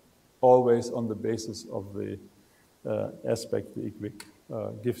always on the basis of the aspect the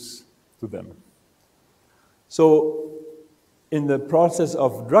IQWiC gives to them. So in the process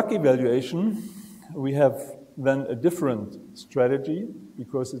of drug evaluation, we have then a different strategy,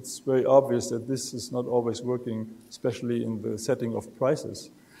 because it's very obvious that this is not always working, especially in the setting of prices.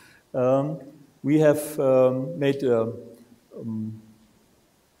 We have made a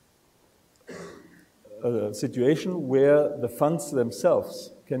situation where the funds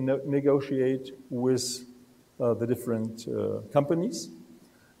themselves can negotiate with the different companies.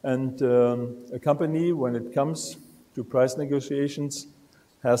 And a company, when it comes to price negotiations,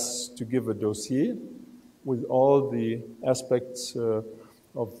 has to give a dossier with all the aspects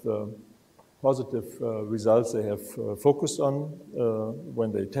of the positive results they have focused on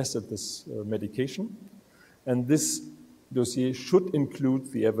when they tested this medication. And this dossier should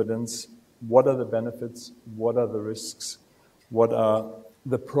include the evidence. What are the benefits? What are the risks? What are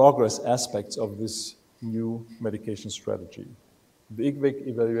the progress aspects of this new medication strategy? The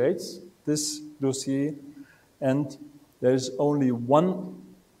IQWiC evaluates this dossier, and there is only one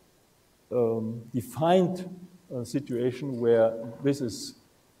defined situation where this is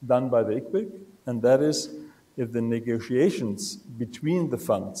done by the IQWiC, and that is if the negotiations between the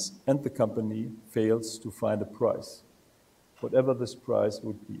funds and the company fails to find a price, whatever this price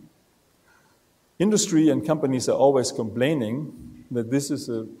would be. Industry and companies are always complaining that this is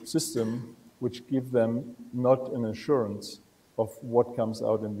a system which gives them not an assurance of what comes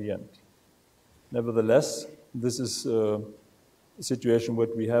out in the end. Nevertheless, this is a situation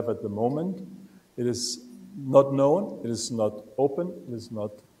what we have at the moment. It is not known, it is not open, it is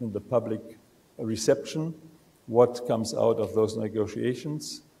not in the public reception what comes out of those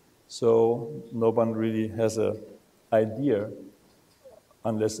negotiations. So no one really has an idea,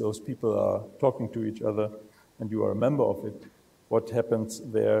 unless those people are talking to each other and you are a member of it, what happens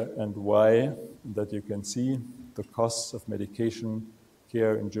there and why. That you can see the costs of medication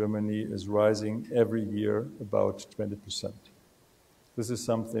care in Germany is rising every year about 20%. This is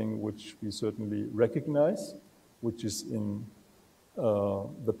something which we certainly recognize, which is in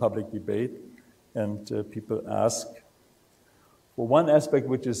the public debate, and people ask for one aspect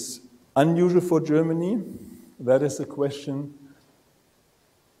which is unusual for Germany. That is the question,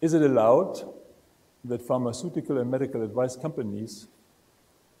 is it allowed that pharmaceutical and medical advice companies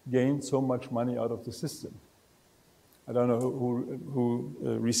gain so much money out of the system? I don't know who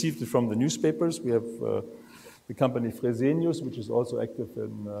received it from the newspapers. We have the company Fresenius, which is also active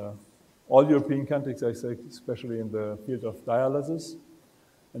in all European countries, I say, especially in the field of dialysis.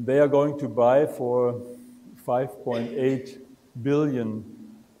 And they are going to buy for 5.8 billion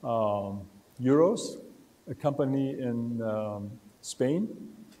euros a company in Spain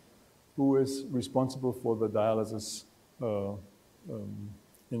who is responsible for the dialysis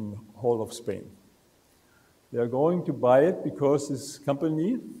in whole of Spain. They are going to buy it because this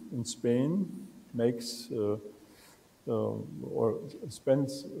company in Spain makes or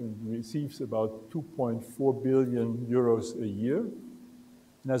spends and receives about 2.4 billion euros a year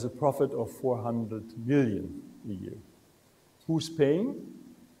and has a profit of 400 million a year. Who's paying?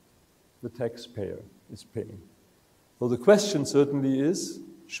 The taxpayer is paying. So the question certainly is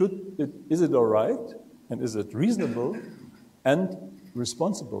it all right and is it reasonable and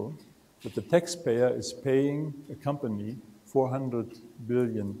responsible that the taxpayer is paying a company 400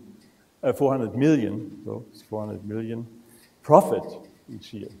 million, so it's 400 million profit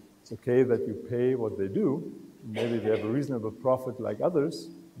each year. It's okay that you pay what they do. Maybe they have a reasonable profit like others,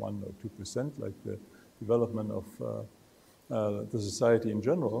 1 or 2%, like the development of the society in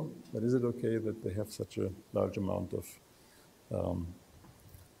general, but is it okay that they have such a large amount of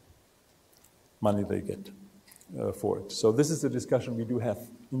money they get for it? So this is the discussion we do have.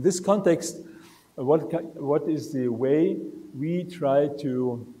 In this context, what is the way we try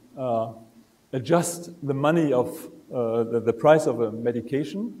to adjust the money of the price of a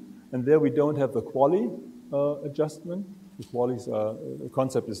medication? And there we don't have the quality adjustment. The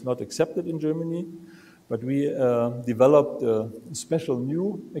concept is not accepted in Germany. But we developed a special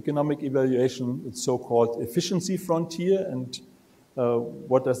new economic evaluation, it's so-called efficiency frontier. And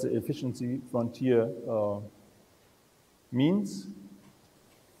what does the efficiency frontier means?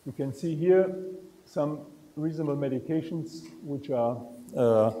 You can see here some reasonable medications which are,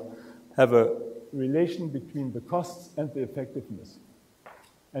 have a relation between the costs and the effectiveness.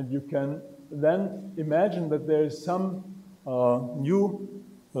 And you can then imagine that there is some new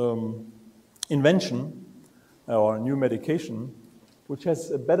invention or new medication which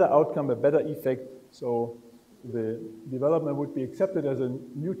has a better outcome, a better effect. So the development would be accepted as a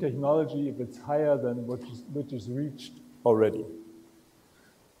new technology if it's higher than which is reached already.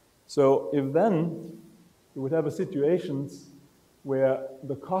 So if then you would have a situations where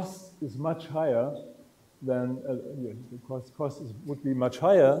the cost is much higher than the cost would be much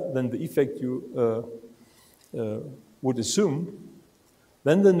higher than the effect you would assume,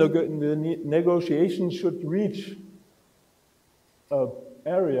 then the negotiation should reach an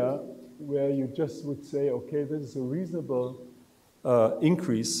area where you just would say, okay, this is a reasonable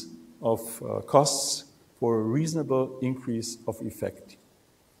increase of costs for a reasonable increase of effect.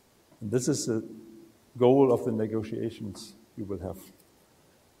 And this is the goal of the negotiations you will have.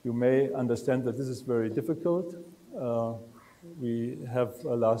 You may understand that this is very difficult. We have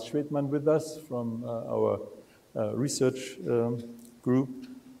Lars Schwedman with us from our research group,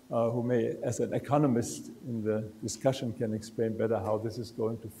 who may, as an economist in the discussion, can explain better how this is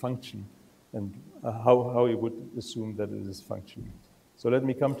going to function and how he would assume that it is functioning. So let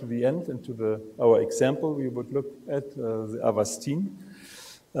me come to the end and to our example. We would look at the Avastin.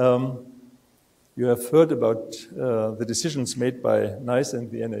 You have heard about the decisions made by NICE and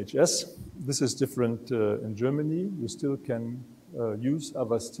the NHS. This is different in Germany. You still can use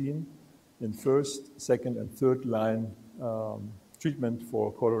Avastin in first, second, and third line treatment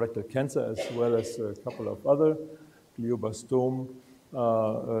for colorectal cancer, as well as a couple of other, glioblastoma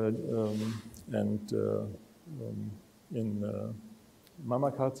and in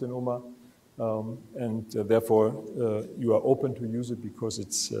mamma carcinoma, and therefore you are open to use it because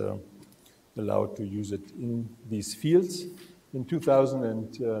it's allowed to use it in these fields. In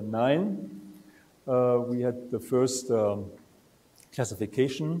 2009, we had the first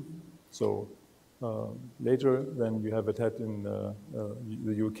classification, so later than you have it had in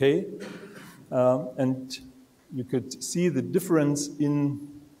the UK. And you could see the difference in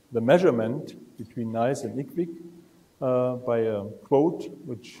the measurement between NICE and IQWiG by a quote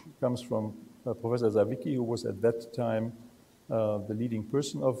which comes from Professor Sawicki, who was at that time the leading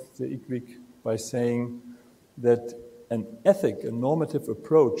person of the IQWiG, by saying that an ethic, a normative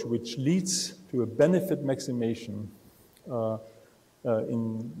approach which leads to a benefit maximization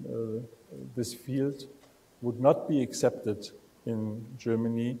in this field would not be accepted in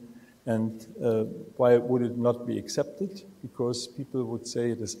Germany. And why would it not be accepted? Because people would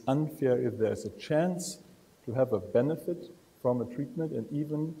say it is unfair if there's a chance to have a benefit from a treatment, and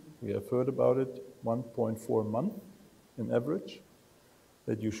even, we have heard about it, 1.4 months in average,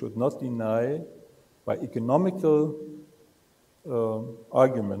 that you should not deny by economical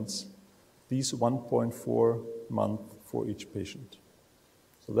arguments these 1.4 months for each patient.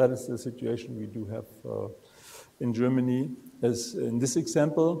 So that is the situation we do have in Germany. As in this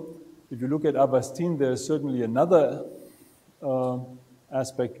example, if you look at Avastin, there is certainly another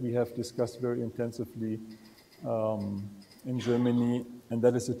aspect we have discussed very intensively in Germany, and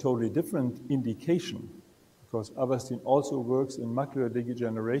that is a totally different indication, because Avastin also works in macular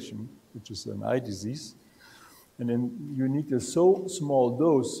degeneration, which is an eye disease. And then you need a so small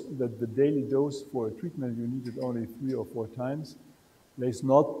dose that the daily dose for a treatment, you need it only 3 or 4 times. Lays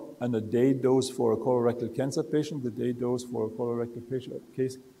not on a day dose for a colorectal cancer patient. The day dose for a colorectal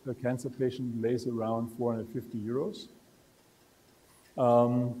cancer patient lays around 450 euros.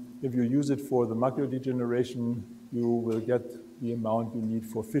 If you use it for the macular degeneration, you will get the amount you need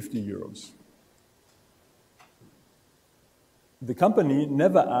for 50 euros. The company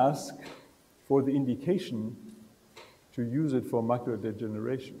never asked for the indication to use it for macular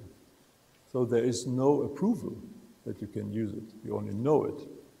degeneration. So there is no approval that you can use it. You only know it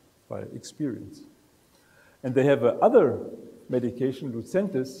by experience. And they have another medication,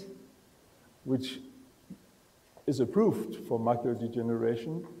 Lucentis, which is approved for macular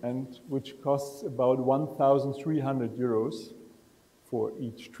degeneration and which costs about 1,300 euros for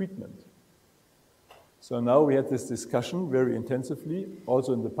each treatment. So now we had this discussion very intensively,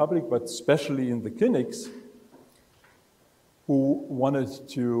 also in the public, but especially in the clinics, who wanted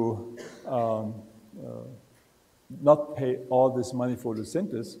to not pay all this money for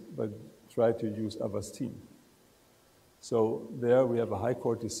Lucentis, but try to use Avastin. So there we have a high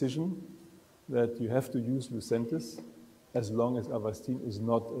court decision that you have to use Lucentis as long as Avastin is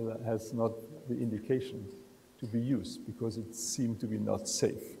not, has not the indication to be used, because it seemed to be not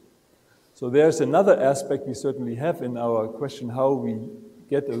safe. So there's another aspect we certainly have in our question, how we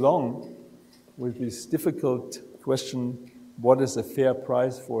get along with this difficult question, what is a fair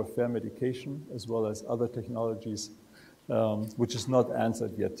price for a fair medication, as well as other technologies, which is not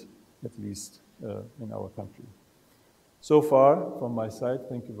answered yet, at least in our country. So far, from my side,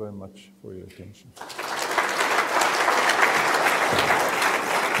 thank you very much for your attention.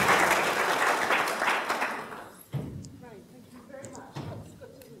 Great, thank you very much. It's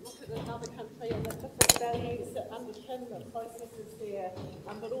good to look at another country and the different values that underpin the processes there,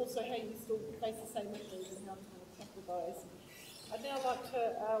 but also how you still face the same issues and how to tackle those. I'd now like to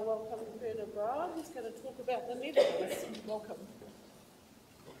welcome Werner Brouwer, who's going to talk about the Netherlands. Welcome.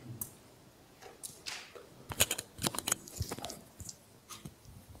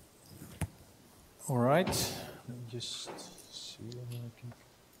 All right, let me just see when I can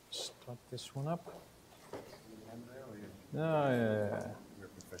start this one up.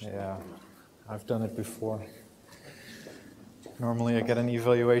 Yeah, I've done it before. Normally I get an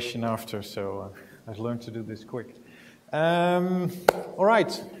evaluation after, so I've learned to do this quick. All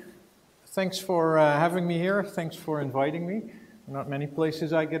right, thanks for having me here. Thanks for inviting me. Not many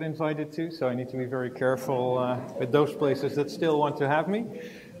places I get invited to, so I need to be very careful with those places that still want to have me.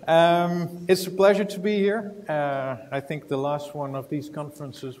 It's a pleasure to be here. I think the last one of these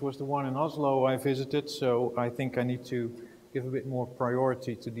conferences was the one in Oslo I visited, so I think I need to give a bit more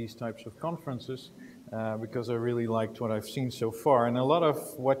priority to these types of conferences because I really liked what I've seen so far. And a lot of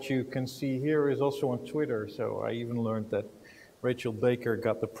what you can see here is also on Twitter, so I even learned that Rachel Baker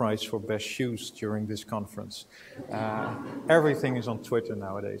got the prize for best shoes during this conference. Everything is on Twitter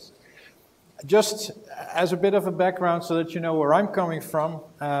nowadays. Just as a bit of a background so that you know where I'm coming from,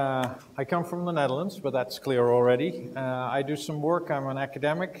 I come from the Netherlands, but that's clear already. I do some work, I'm an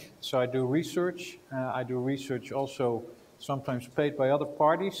academic, so I do research. I do research also sometimes paid by other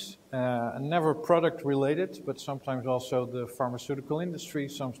parties, never product related, but sometimes also the pharmaceutical industry,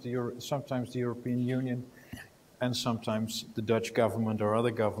 sometimes the European Union, and sometimes the Dutch government or other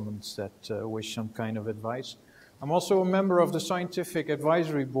governments that wish some kind of advice. I'm also a member of the Scientific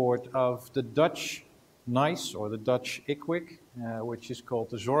Advisory Board of the Dutch NICE, or the Dutch ICWIC, which is called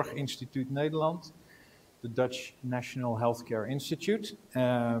the Zorginstituut Nederland, the Dutch National Healthcare Institute.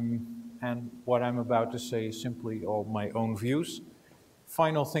 And what I'm about to say is simply all my own views.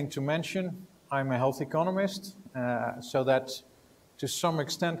 Final thing to mention, I'm a health economist, so that to some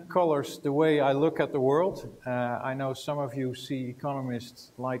extent colors the way I look at the world. I know some of you see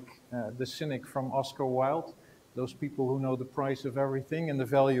economists like the cynic from Oscar Wilde, those people who know the price of everything and the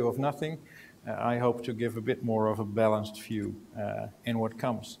value of nothing. I hope to give a bit more of a balanced view in what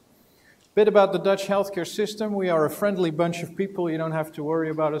comes. A bit about the Dutch healthcare system. We are a friendly bunch of people. You don't have to worry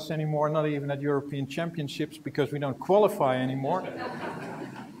about us anymore, not even at European Championships, because we don't qualify anymore.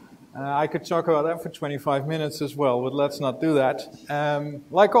 I could talk about that for 25 minutes as well, but let's not do that.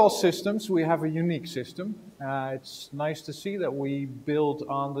 Like all systems, we have a unique system. It's nice to see that we build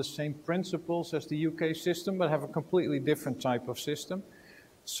on the same principles as the UK system, but have a completely different type of system.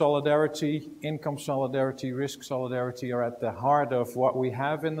 Solidarity, income solidarity, risk solidarity are at the heart of what we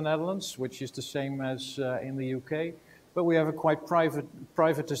have in the Netherlands, which is the same as in the UK. but we have a quite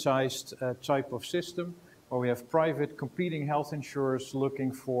privatized type of system, where we have private competing health insurers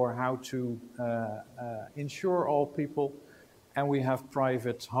looking for how to insure all people, and we have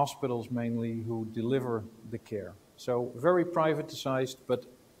private hospitals mainly who deliver the care. So very privatized, but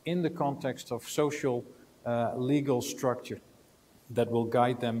in the context of social legal structure that will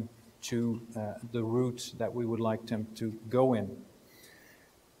guide them to the route that we would like them to go in.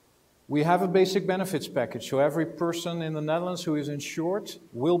 We have a basic benefits package, so every person in the Netherlands who is insured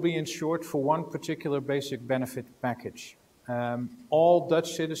will be insured for one particular basic benefit package. All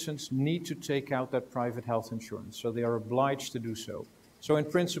Dutch citizens need to take out that private health insurance, so they are obliged to do so. So in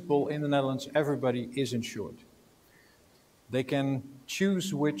principle, in the Netherlands, everybody is insured. They can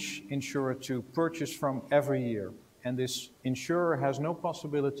choose which insurer to purchase from every year, and this insurer has no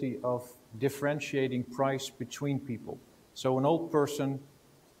possibility of differentiating price between people. So an old person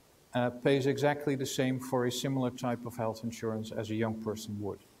pays exactly the same for a similar type of health insurance as a young person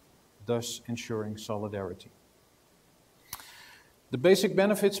would, thus ensuring solidarity. The basic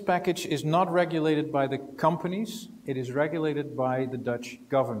benefits package is not regulated by the companies, it is regulated by the Dutch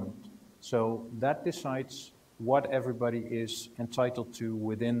government. So that decides what everybody is entitled to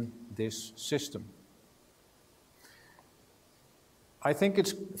within this system. I think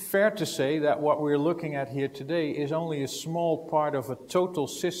it's fair to say that what we're looking at here today is only a small part of a total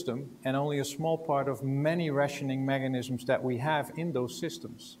system and only a small part of many rationing mechanisms that we have in those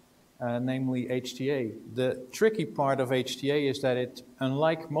systems, namely HTA. The tricky part of HTA is that it,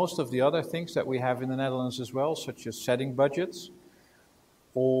 unlike most of the other things that we have in the Netherlands as well, such as setting budgets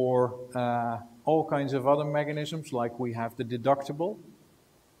or all kinds of other mechanisms like we have the deductible,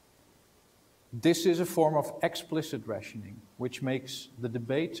 this is a form of explicit rationing, which makes the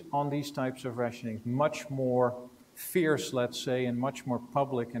debate on these types of rationings much more fierce, let's say, and much more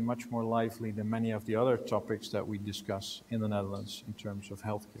public and much more lively than many of the other topics that we discuss in the Netherlands in terms of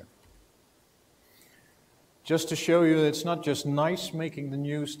healthcare. Just to show you it's not just nice making the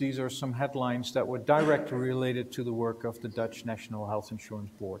news, these are some headlines that were directly related to the work of the Dutch National Health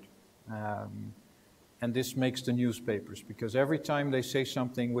Insurance Board. And this makes the newspapers, because every time they say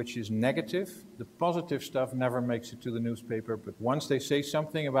something which is negative, the positive stuff never makes it to the newspaper, but once they say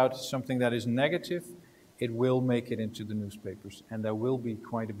something about something that is negative, it will make it into the newspapers, and there will be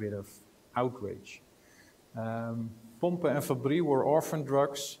quite a bit of outrage. Pompe and Fabry were orphan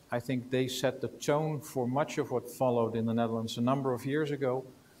drugs. I think they set the tone for much of what followed in the Netherlands a number of years ago,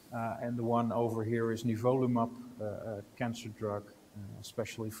 and the one over here is nivolumab, a cancer drug,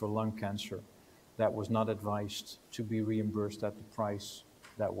 especially for lung cancer, that was not advised to be reimbursed at the price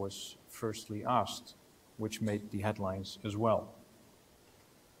that was firstly asked, which made the headlines as well.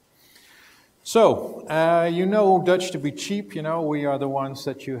 So, you know Dutch to be cheap, you know, we are the ones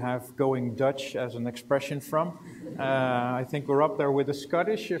that you have going Dutch as an expression from. I think we're up there with the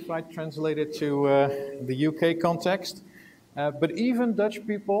Scottish, if I translate it to the UK context. But even Dutch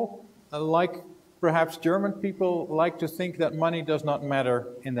people, like perhaps German people, like to think that money does not matter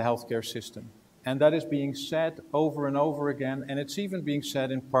in the healthcare system. And that is being said over and over again, and it's even being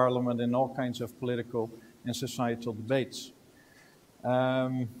said in parliament in all kinds of political and societal debates.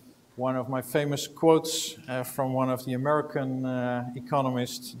 One of my famous quotes from one of the American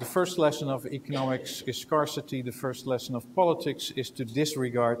economists, the first lesson of economics is scarcity, the first lesson of politics is to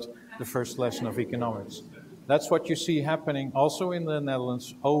disregard the first lesson of economics. That's what you see happening also in the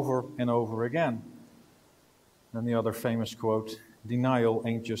Netherlands over and over again. And the other famous quote, denial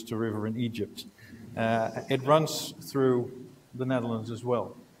ain't just a river in Egypt. It runs through the Netherlands as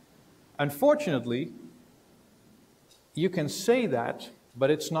well. Unfortunately, you can say that,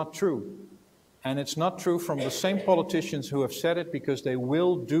 but it's not true. And it's not true from the same politicians who have said it, because they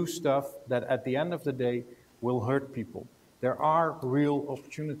will do stuff that at the end of the day will hurt people. There are real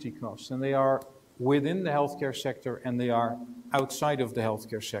opportunity costs, and they are within the healthcare sector and they are outside of the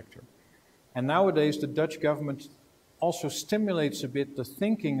healthcare sector. And nowadays the Dutch government also stimulates a bit the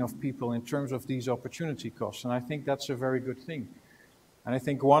thinking of people in terms of these opportunity costs, and I think that's a very good thing. And I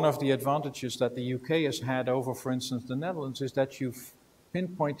think one of the advantages that the UK has had over, for instance, the Netherlands, is that you've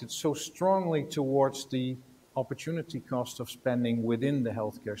pinpointed so strongly towards the opportunity cost of spending within the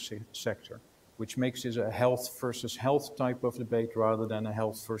healthcare sector, which makes it a health versus health type of debate rather than a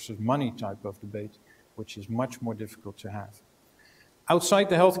health versus money type of debate, which is much more difficult to have. Outside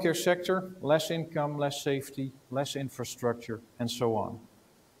the healthcare sector, less income, less safety, less infrastructure, and so on.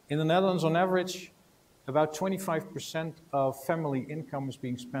 In the Netherlands, on average, about 25% of family income is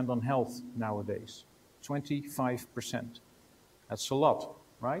being spent on health nowadays. 25%. That's a lot,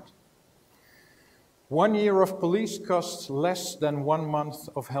 right? 1 year of police costs less than 1 month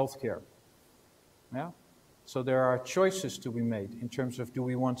of healthcare. Yeah? So there are choices to be made in terms of, do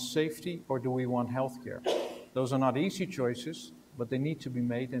we want safety or do we want healthcare? Those are not easy choices, but they need to be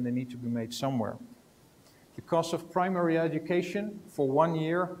made, and they need to be made somewhere. The cost of primary education for 1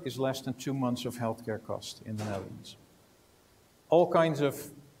 year is less than 2 months of healthcare cost in the Netherlands. All kinds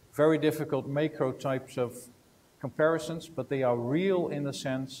of very difficult macro types of comparisons, but they are real in the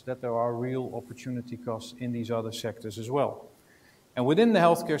sense that there are real opportunity costs in these other sectors as well. And within the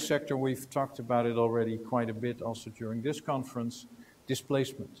healthcare sector, we've talked about it already quite a bit also during this conference,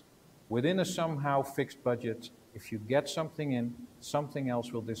 displacement. Within a somehow fixed budget, if you get something in, something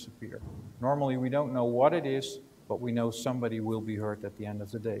else will disappear. Normally we don't know what it is, but we know somebody will be hurt at the end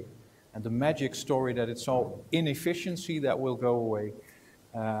of the day. And the magic story that it's all inefficiency that will go away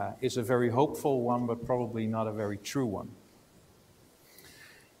is a very hopeful one, but probably not a very true one.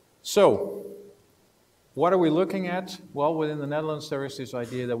 So, what are we looking at? Well, within the Netherlands there is this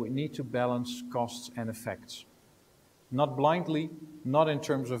idea that we need to balance costs and effects. Not blindly, not in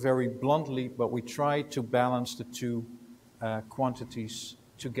terms of very bluntly, but we try to balance the two quantities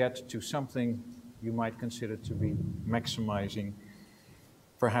to get to something you might consider to be maximizing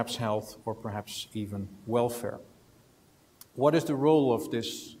perhaps health or perhaps even welfare. What is the role of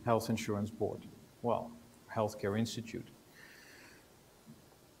this health insurance board? Well, Healthcare Institute.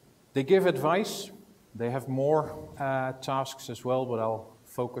 They give advice. They have more tasks as well, but I'll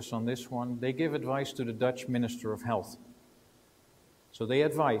focus on this one. They give advice to the Dutch Minister of Health. So they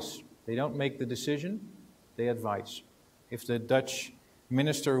advise. They don't make the decision, they advise. If the Dutch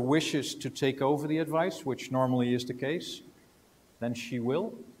minister wishes to take over the advice, which normally is the case, then she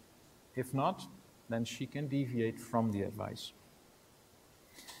will. If not, then she can deviate from the advice.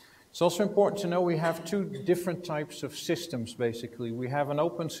 It's also important to know we have two different types of systems, basically. We have an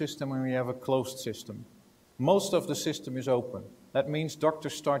open system and we have a closed system. Most of the system is open. That means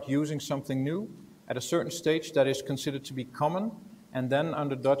doctors start using something new at a certain stage that is considered to be common, and then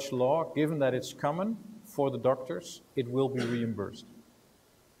under Dutch law, given that it's common for the doctors, it will be reimbursed.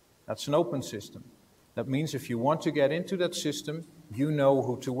 That's an open system. That means if you want to get into that system, you know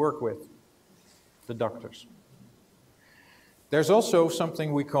who to work with, the doctors. There's also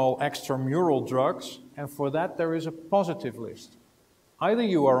something we call extramural drugs, and for that there is a positive list. Either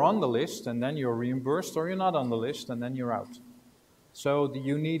you are on the list and then you're reimbursed, or you're not on the list and then you're out. So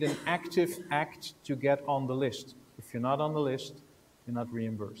you need an active act to get on the list. If you're not on the list, you're not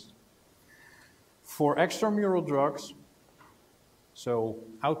reimbursed. For extramural drugs, so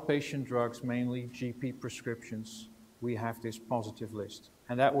outpatient drugs, mainly GP prescriptions, we have this positive list.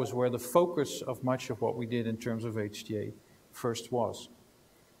 And that was where the focus of much of what we did in terms of HTA first was.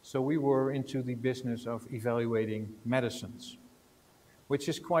 So we were into the business of evaluating medicines, which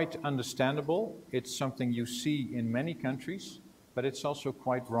is quite understandable. It's something you see in many countries, but it's also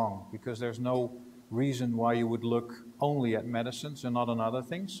quite wrong, because there's no reason why you would look only at medicines and not on other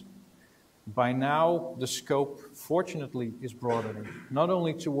things. By now, the scope, fortunately, is broadening, not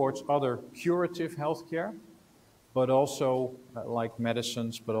only towards other curative healthcare, but also like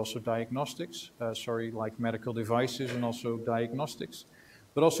medicines, but also diagnostics, like medical devices and also diagnostics,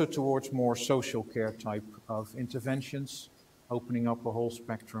 but also towards more social care type of interventions, opening up a whole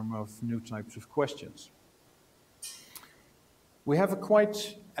spectrum of new types of questions. We have a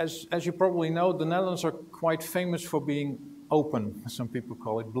quite, as you probably know, the Netherlands are quite famous for being open. Some people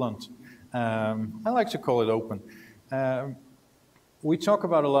call it blunt. I like to call it open. We talk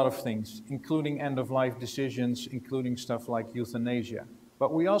about a lot of things, including end-of-life decisions, including stuff like euthanasia.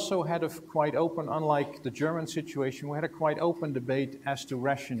 But we also had a quite open, unlike the German situation, we had a quite open debate as to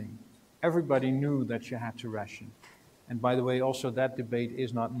rationing. Everybody knew that you had to ration. And by the way, also that debate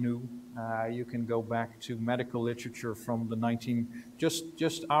is not new. You can go back to medical literature from the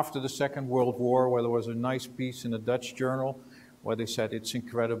just after the Second World War, where there was a nice piece in a Dutch journal where they said it's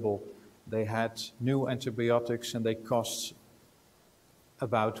incredible. They had new antibiotics and they cost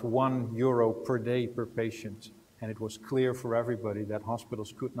about €1 per day per patient. And it was clear for everybody that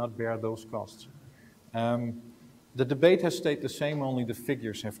hospitals could not bear those costs. The debate has stayed the same, only the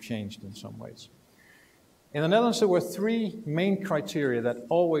figures have changed in some ways. In the Netherlands, there were three main criteria that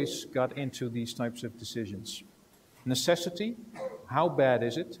always got into these types of decisions. Necessity, how bad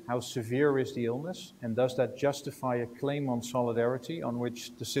is it? How severe is the illness? And does that justify a claim on solidarity on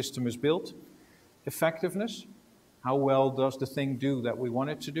which the system is built? Effectiveness, how well does the thing do that we want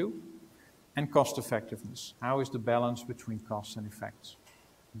it to do? And cost effectiveness, how is the balance between costs and effects?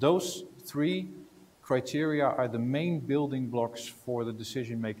 Those three criteria are the main building blocks for the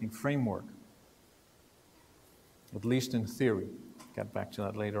decision-making framework. At least in theory. Get back to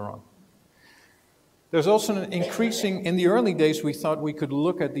that later on. There's also an increasing, in the early days we thought we could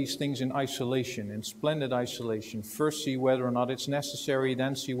look at these things in isolation, in splendid isolation. First see whether or not it's necessary,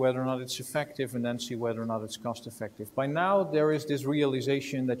 then see whether or not it's effective, and then see whether or not it's cost effective. By now there is this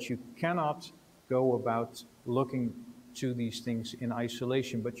realization that you cannot go about looking to these things in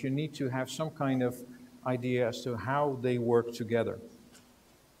isolation, but you need to have some kind of idea as to how they work together.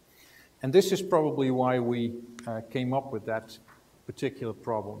 And this is probably why we came up with that particular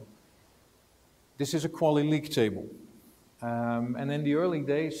problem. This is a quality leak table. And in the early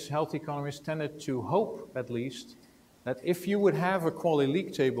days, health economists tended to hope, at least, that if you would have a quality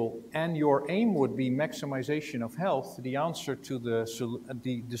leak table and your aim would be maximization of health, the answer to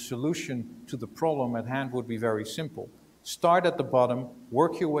the solution to the problem at hand would be very simple. Start at the bottom,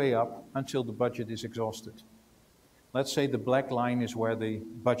 work your way up until the budget is exhausted. Let's say the black line is where the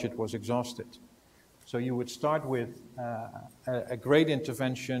budget was exhausted. So you would start with a great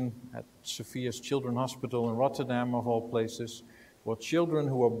intervention at Sophia's Children's Hospital in Rotterdam, of all places, where children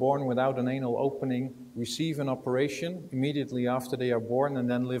who are born without an anal opening receive an operation immediately after they are born and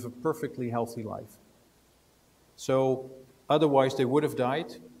then live a perfectly healthy life. So otherwise they would have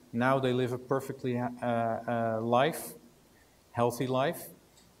died. Now they live a perfectly healthy life.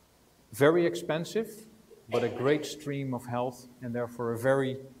 Very expensive, but a great stream of health and therefore a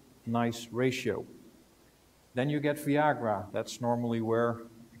very nice ratio. Then you get Viagra. That's normally where,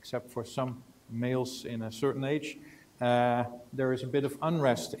 except for some males in a certain age, there is a bit of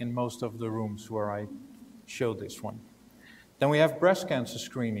unrest in most of the rooms where I showed this one. Then we have breast cancer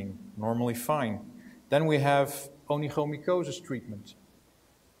screening, normally fine. Then we have onychomycosis treatment,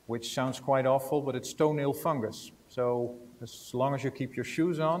 which sounds quite awful, but it's toenail fungus. So as long as you keep your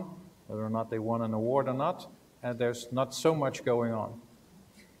shoes on, whether or not they won an award or not, there's not so much going on.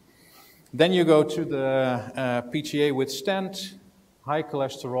 Then you go to the PTA with stent, high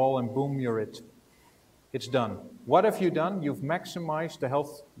cholesterol, and boom, you're it. It's done. What have you done? You've maximized the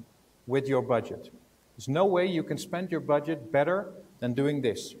health with your budget. There's no way you can spend your budget better than doing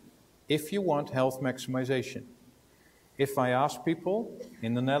this, if you want health maximization. If I ask people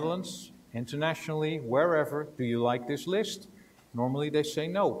in the Netherlands, internationally, wherever, do you like this list? Normally they say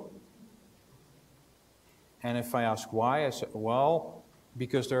no. And if I ask why, I say, well,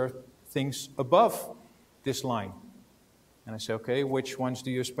 because there are things above this line. And I say, okay, which ones do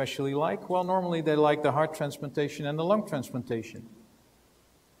you especially like? Well, normally they like the heart transplantation and the lung transplantation.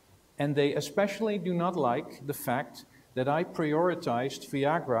 And they especially do not like the fact that I prioritized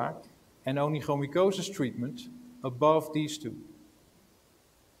Viagra and onychomycosis treatment above these two.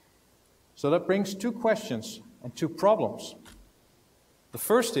 So that brings two questions and two problems. The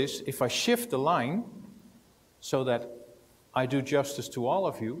first is, if I shift the line so that I do justice to all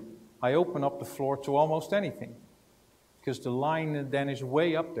of you, I open up the floor to almost anything, because the line then is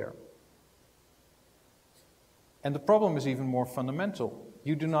way up there. And the problem is even more fundamental.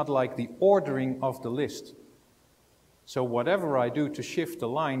 You do not like the ordering of the list. So whatever I do to shift the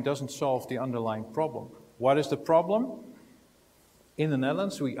line doesn't solve the underlying problem. What is the problem? In the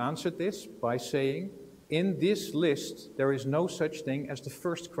Netherlands, we answered this by saying, in this list, there is no such thing as the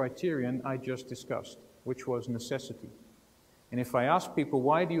first criterion I just discussed, which was necessity. And if I ask people,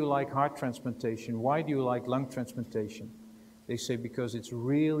 why do you like heart transplantation? Why do you like lung transplantation? They say, because it's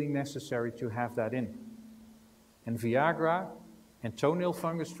really necessary to have that in. And Viagra and toenail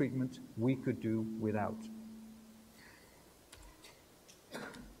fungus treatment, we could do without.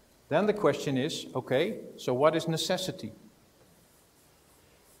 Then the question is, okay, so what is necessity?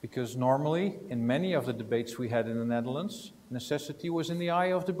 Because normally, in many of the debates we had in the Netherlands, necessity was in the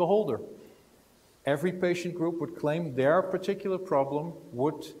eye of the beholder. Every patient group would claim their particular problem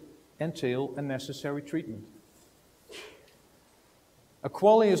would entail a necessary treatment. A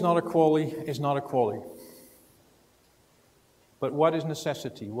quality is not a quality is not a quality. But what is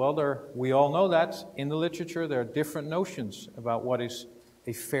necessity? Well, we all know that in the literature there are different notions about what is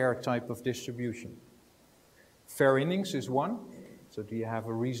a fair type of distribution. Fair innings is one. So do you have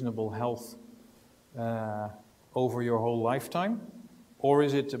a reasonable health over your whole lifetime? Or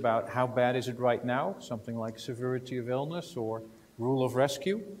is it about how bad is it right now? Something like severity of illness or rule of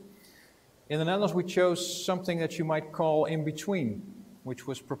rescue. In the Netherlands we chose something that you might call in between, which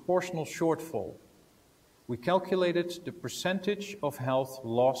was proportional shortfall. We calculated the percentage of health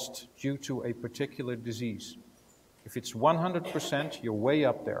lost due to a particular disease. If it's 100%, you're way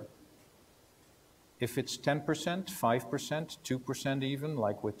up there. If it's 10%, 5%, 2% even,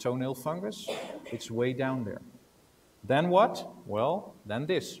 like with toenail fungus, it's way down there. Then what? Well, then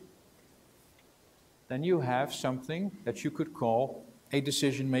this. Then you have something that you could call a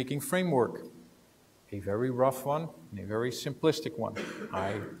decision-making framework. A very rough one and a very simplistic one.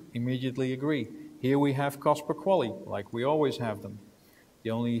 I immediately agree. Here we have cost per quality, like we always have them. The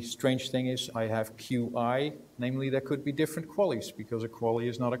only strange thing is I have QI, namely there could be different qualities because a quality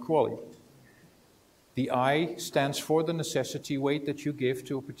is not a quality. The I stands for the necessity weight that you give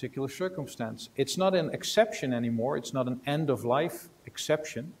to a particular circumstance. It's not an exception anymore. It's not an end-of-life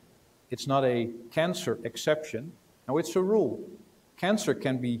exception. It's not a cancer exception. Now, it's a rule. Cancer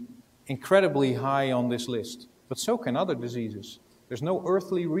can be incredibly high on this list, but so can other diseases. There's no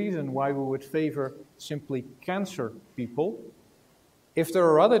earthly reason why we would favor simply cancer people if there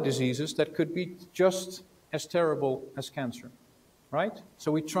are other diseases that could be just as terrible as cancer, right? So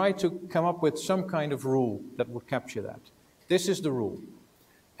we try to come up with some kind of rule that would capture that. This is the rule.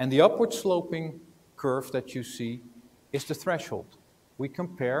 And the upward sloping curve that you see is the threshold. We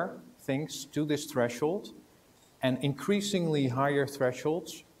compare things to this threshold, and increasingly higher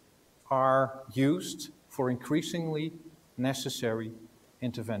thresholds are used for increasingly necessary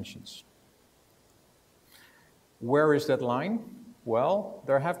interventions. Where is that line? Well,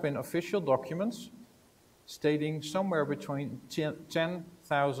 there have been official documents stating somewhere between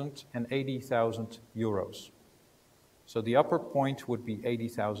 10,000 and 80,000 euros. So the upper point would be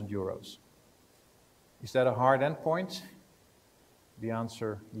 80,000 euros. Is that a hard end point? The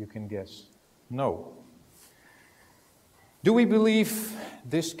answer you can guess, no. Do we believe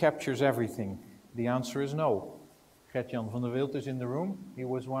this captures everything? The answer is no. Gert-Jan van der Wild is in the room. He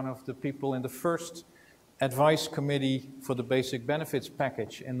was one of the people in the first advice committee for the basic benefits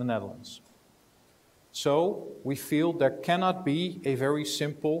package in the Netherlands. So we feel there cannot be a very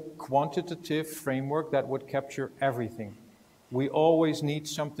simple quantitative framework that would capture everything. We always need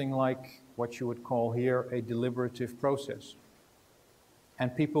something like what you would call here a deliberative process.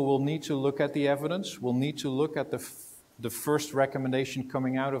 And people will need to look at the evidence, will need to look at the first recommendation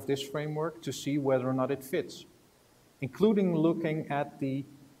coming out of this framework to see whether or not it fits, including looking at the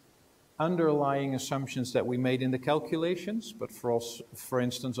underlying assumptions that we made in the calculations, but for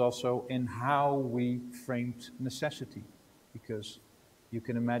instance also in how we framed necessity, because you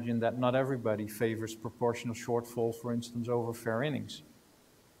can imagine that not everybody favors proportional shortfall, for instance, over fair innings.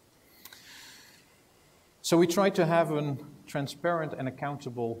 So we try to have a transparent and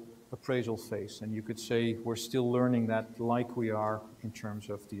accountable appraisal phase, and you could say we're still learning that like we are in terms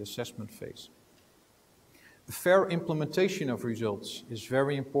of the assessment phase. The fair implementation of results is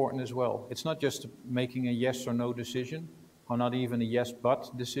very important as well. It's not just making a yes or no decision, or not even a yes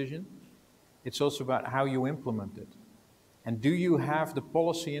but decision. It's also about how you implement it. And do you have the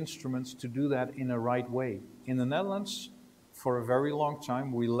policy instruments to do that in a right way? In the Netherlands, for a very long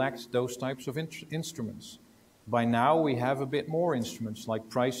time, we lacked those types of instruments. By now, we have a bit more instruments like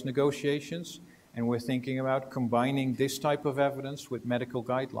price negotiations, and we're thinking about combining this type of evidence with medical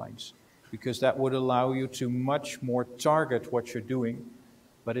guidelines, because that would allow you to much more target what you're doing.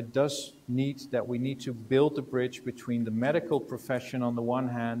 But it does need that we need to build a bridge between the medical profession on the one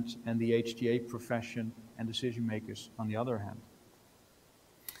hand and the HTA profession and decision makers on the other hand.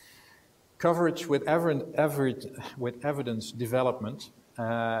 Coverage with evidence development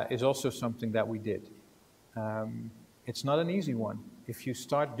is also something that we did. It's not an easy one. If you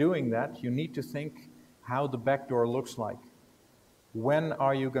start doing that, you need to think how the back door looks like. When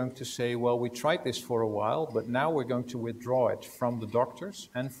are you going to say, well, we tried this for a while, but now we're going to withdraw it from the doctors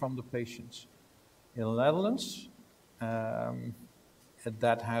and from the patients? In the Netherlands,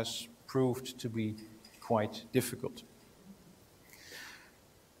 that has proved to be quite difficult.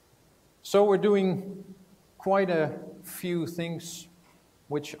 So we're doing quite a few things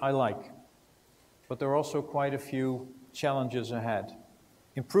which I like, but there are also quite a few challenges ahead.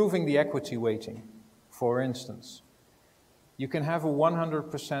 Improving the equity weighting, for instance. You can have a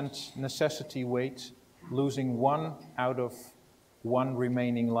 100% necessity weight, losing 1 out of 1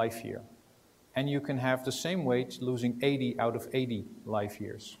 remaining life year. And you can have the same weight, losing 80 out of 80 life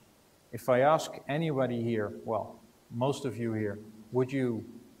years. If I ask anybody here, well, most of you here, would you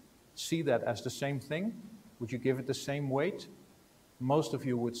see that as the same thing? Would you give it the same weight? Most of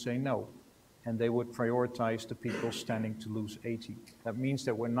you would say no. And they would prioritize the people standing to lose 80. That means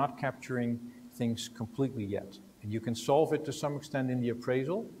that we're not capturing things completely yet. And you can solve it to some extent in the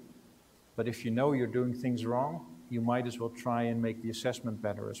appraisal, but if you know you're doing things wrong, you might as well try and make the assessment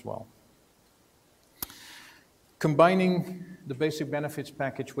better as well. Combining the basic benefits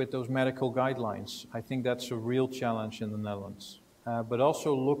package with those medical guidelines, I think that's a real challenge in the Netherlands. But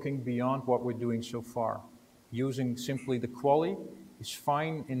also looking beyond what we're doing so far. Using simply the QALY is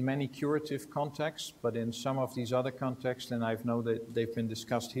fine in many curative contexts, but in some of these other contexts, and I know that they've been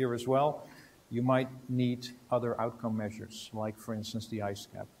discussed here as well, you might need other outcome measures, like for instance the ICE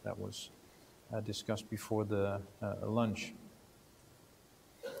cap that was discussed before the lunch.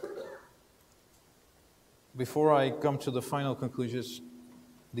 before I come to the final conclusions,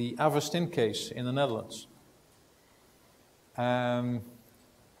 the Avestin case in the Netherlands. It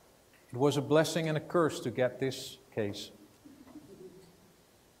was a blessing and a curse to get this case.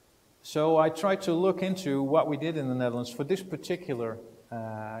 So I tried to look into what we did in the Netherlands for this particular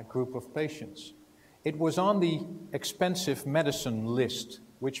group of patients. It was on the expensive medicine list,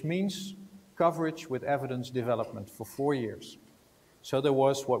 which means coverage with evidence development for 4 years. So there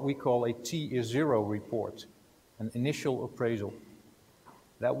was what we call a TE0 report, an initial appraisal.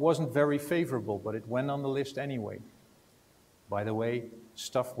 That wasn't very favorable, but it went on the list anyway. By the way,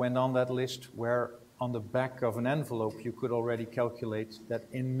 stuff went on that list where on the back of an envelope you could already calculate that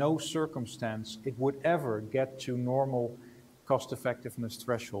in no circumstance it would ever get to normal cost effectiveness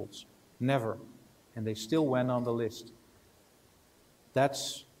thresholds. Never. And they still went on the list.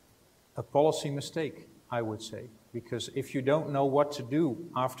 That's a policy mistake, I would say, because if you don't know what to do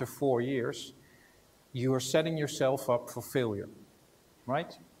after 4 years, you are setting yourself up for failure,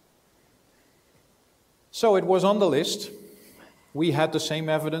 right? So it was on the list. We had the same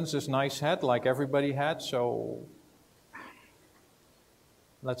evidence as NICE had, like everybody had, so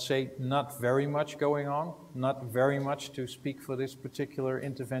let's say not very much going on, not very much to speak for this particular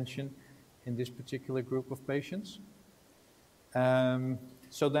intervention in this particular group of patients.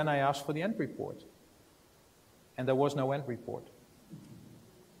 So then I asked for the end report, and there was no end report.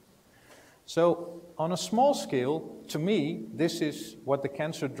 So on a small scale, to me, this is what the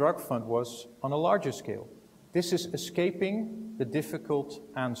Cancer Drug Fund was on a larger scale. This is escaping the difficult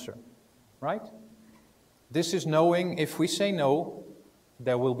answer, right? This is knowing if we say no,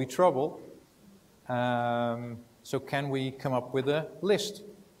 there will be trouble. So can we come up with a list?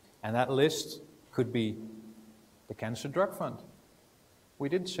 And that list could be the Cancer Drug Fund. We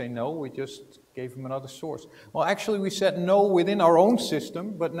didn't say no, we just gave them another source. Well, actually we said no within our own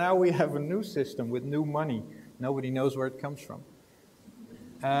system, but now we have a new system with new money. Nobody knows where it comes from.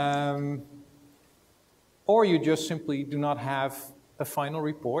 Or you just simply do not have a final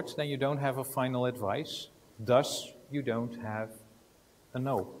report, then you don't have a final advice. Thus, you don't have a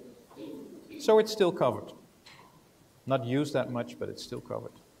no. So it's still covered. Not used that much, but it's still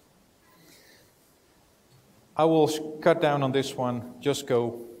covered. I will cut down on this one, just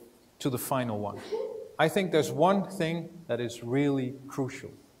go to the final one. I think there's one thing that is really crucial,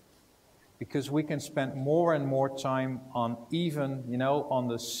 because we can spend more and more time on even, on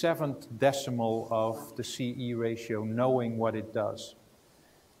the 7th decimal of the CE ratio, knowing what it does.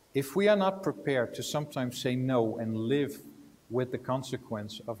 If we are not prepared to sometimes say no and live with the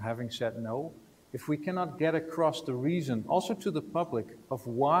consequence of having said no, if we cannot get across the reason, also to the public, of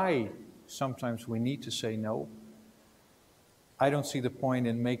why sometimes we need to say no, I don't see the point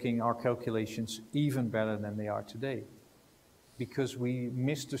in making our calculations even better than they are today, because we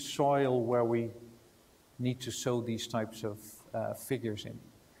miss the soil where we need to sow these types of figures in.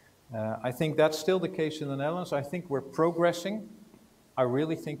 I think that's still the case in the Netherlands. I think we're progressing. I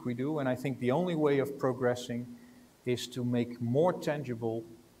really think we do, and I think the only way of progressing is to make more tangible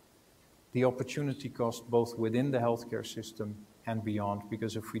the opportunity cost both within the healthcare system and beyond,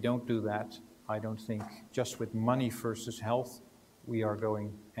 because if we don't do that, I don't think just with money versus health, we are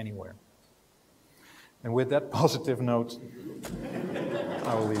going anywhere. And with that positive note,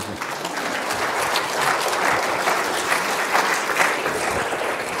 I will leave it.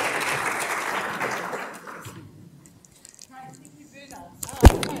 Great, thank you, Werner.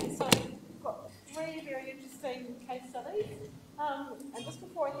 Okay, so we've got 3 very interesting case studies. And just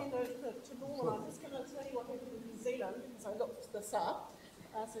before I hand over to Norman, I'm just going to tell you what happened in New Zealand, because I looked this up.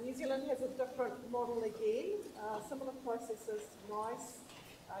 So New Zealand has a different model again, similar processes to NICE,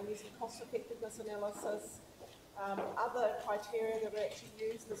 using cost effectiveness analysis, other criteria that are actually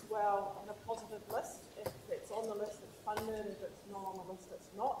used as well, and a positive list. If it's on the list, it's funded. If it's not on the list, it's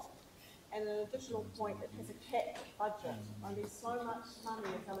not. And an additional point, it has a capped budget. Only so much money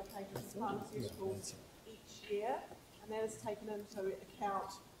is allocated to pharmaceuticals each year, and that is taken into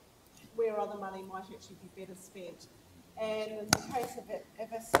account where other money might actually be better spent. And in the case of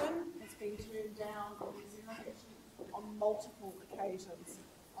Avestin, it's been turned down in New Zealand actually on multiple occasions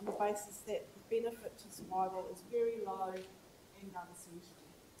on the basis that the benefit to survival is very low and uncertain.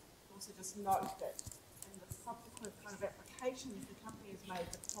 Also just note that in the subsequent kind of applications the company has made,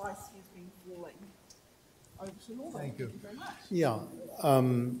 the price has been falling. Over to Norman. Thank you. Very much. Yeah,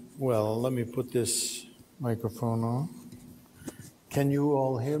 well, let me put this microphone on. Can you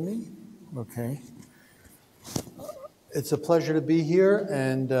all hear me? Okay. It's a pleasure to be here,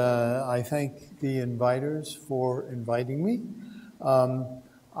 and I thank the inviters for inviting me.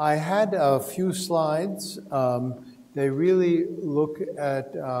 I had a few slides. They really look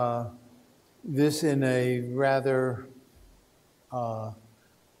at this in a rather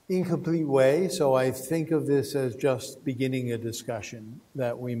incomplete way, so I think of this as just beginning a discussion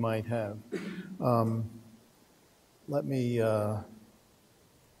that we might have. Let me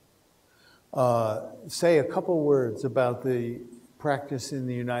say a couple words about the practice in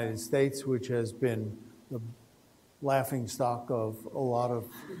the United States, which has been the laughingstock of a lot of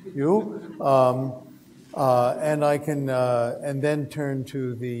you, and I can, and then turn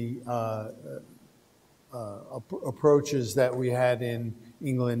to the approaches that we had in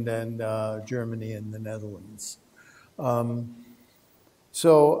England and Germany and the Netherlands.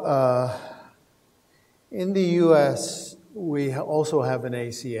 In the U.S., we also have an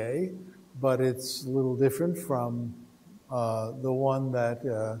ACA, but it's a little different from the one that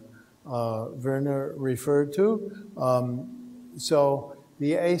Werner referred to. So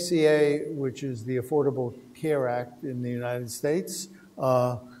the ACA, which is the Affordable Care Act in the United States,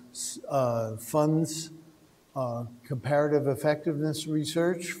 funds comparative effectiveness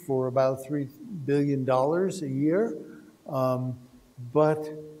research for about $3 billion a year, but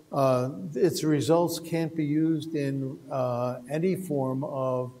its results can't be used in any form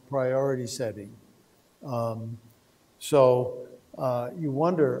of priority setting. So you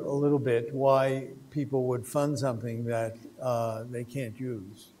wonder a little bit why people would fund something that they can't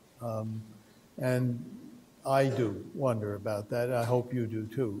use. And I do wonder about that. I hope you do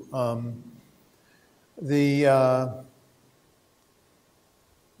too.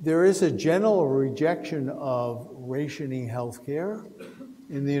 There is a general rejection of rationing healthcare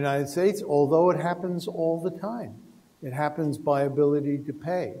in the United States, although it happens all the time. It happens by ability to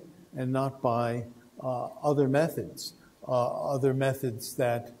pay and not by other methods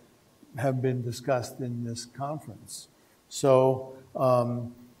that have been discussed in this conference. So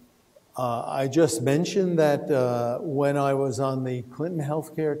I just mentioned that when I was on the Clinton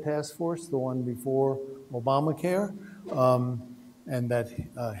Healthcare Task Force, the one before Obamacare, and that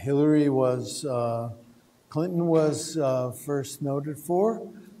Clinton was first noted for,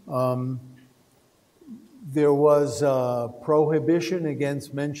 there was a prohibition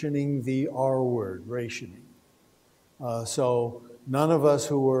against mentioning the R word, rationing. So none of us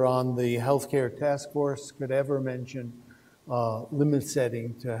who were on the healthcare task force could ever mention limit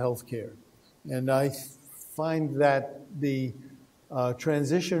setting to healthcare. And I find that the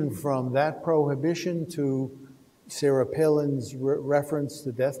transition from that prohibition to Sarah Palin's reference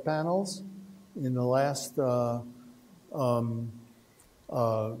to death panels in the last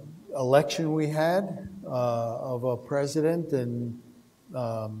election we had of a president, and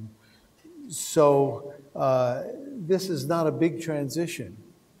so this is not a big transition.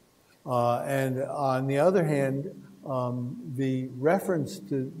 And on the other hand, the reference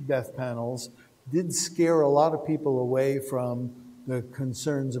to death panels did scare a lot of people away from the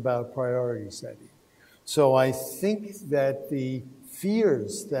concerns about priority setting. So I think that the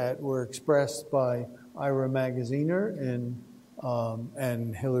fears that were expressed by Ira Magaziner and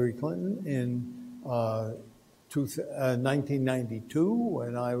Hillary Clinton in 1992,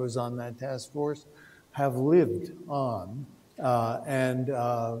 when I was on that task force, have lived on and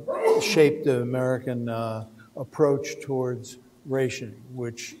shaped the American approach towards rationing,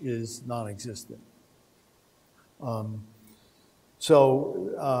 which is non-existent.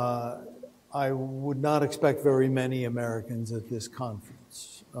 I would not expect very many Americans at this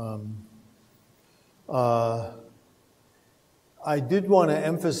conference. I did want to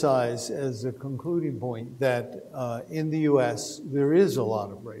emphasize as a concluding point that in the US, there is a lot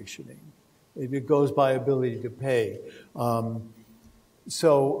of rationing. It goes by ability to pay.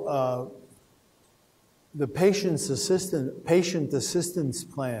 The patient assistance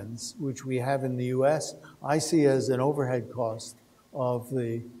plans, which we have in the US, I see as an overhead cost of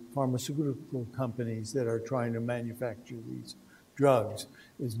the pharmaceutical companies that are trying to manufacture these drugs,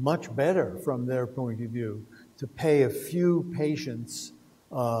 is much better from their point of view to pay a few patients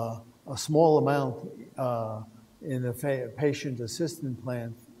a small amount in a patient assistance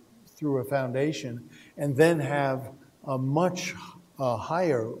plan through a foundation, and then have a much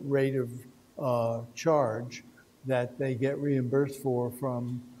higher rate of charge that they get reimbursed for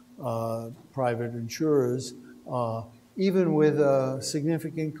from private insurers, even with a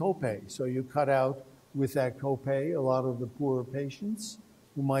significant copay. So you cut out with that copay a lot of the poorer patients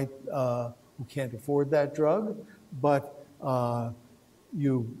who might who can't afford that drug, but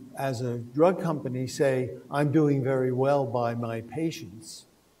you, as a drug company, say, I'm doing very well by my patients.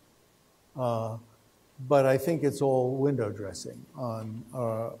 But I think it's all window dressing on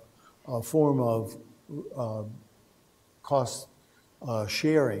a form of cost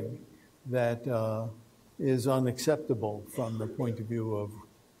sharing that is unacceptable from the point of view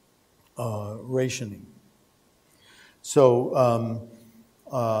rationing. So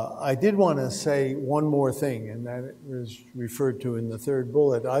I did want to say one more thing, and that is referred to in the third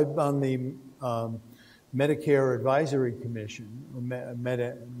bullet. I'm on the Medicare Advisory Commission, or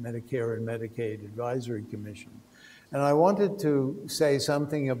Medicare and Medicaid Advisory Commission. And I wanted to say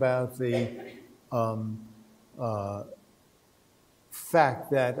something about the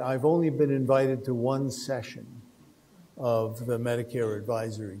fact that I've only been invited to one session of the Medicare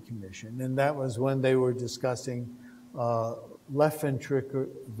Advisory Commission, and that was when they were discussing left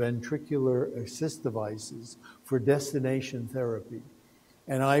ventricular assist devices for destination therapy.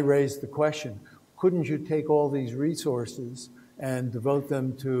 And I raised the question, couldn't you take all these resources and devote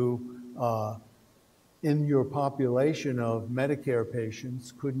them to, in your population of Medicare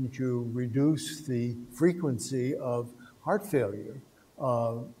patients, couldn't you reduce the frequency of heart failure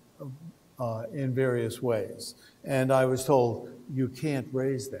in various ways? And I was told, you can't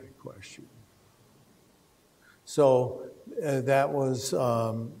raise that question. So that was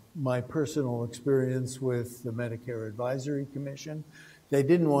my personal experience with the Medicare Advisory Commission. They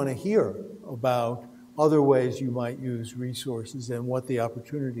didn't want to hear about other ways you might use resources and what the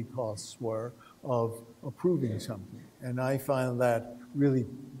opportunity costs were of approving something. And I found that really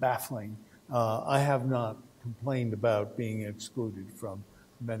baffling. I have not complained about being excluded from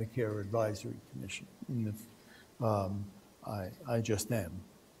the Medicare Advisory Commission. I just am.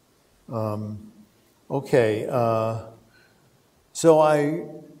 Okay, so I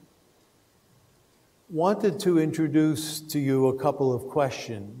wanted to introduce to you a couple of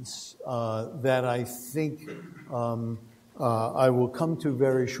questions that I think I will come to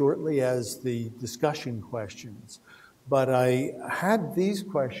very shortly as the discussion questions. But I had these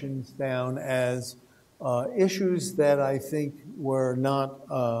questions down as issues that I think were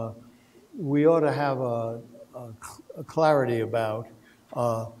not, we ought to have a clarity about.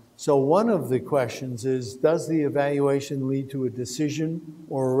 So one of the questions is, does the evaluation lead to a decision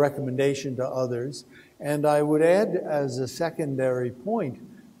or a recommendation to others? And I would add as a secondary point,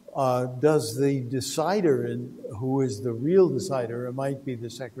 does the decider, who is the real decider, it might be the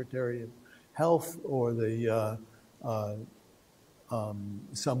Secretary of Health or the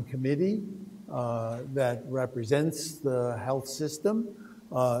some committee that represents the health system,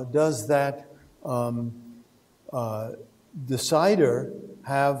 does that decider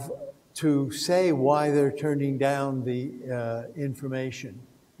have to say why they're turning down the information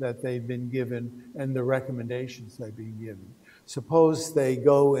that they've been given and the recommendations they've been given? Suppose they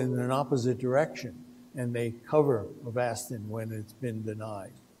go in an opposite direction and they cover Avastin when it's been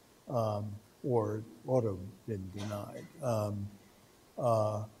denied or ought to have been denied.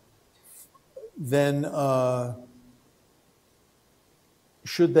 Then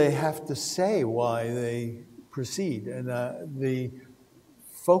should they have to say why they proceed? And the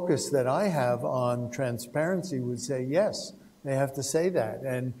focus that I have on transparency would say, yes, they have to say that.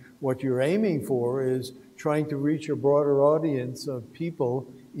 And what you're aiming for is trying to reach a broader audience of people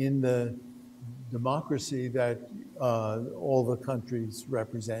in the democracy that all the countries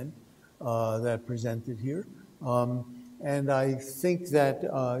represent, that presented here. And I think that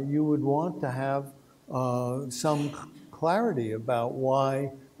you would want to have some clarity about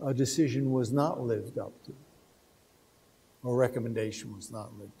why a decision was not lived up to, or recommendation was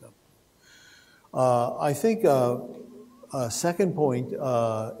not lived up to. I think a second point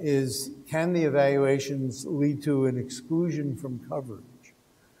is, can the evaluations lead to an exclusion from coverage?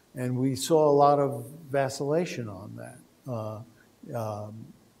 And we saw a lot of vacillation on that.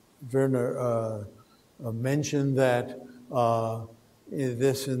 Werner mentioned that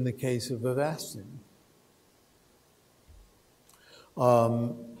this in the case of Avastin.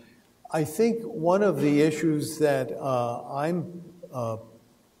 I think one of the issues that I'm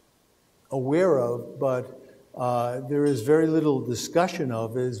aware of, but there is very little discussion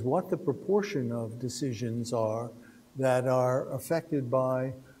of, is what the proportion of decisions are that are affected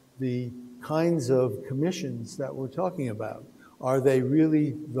by the kinds of commissions that we're talking about. Are they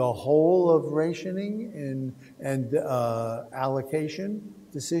really the whole of rationing and allocation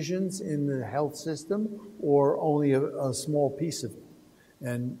decisions in the health system, or only a small piece of it?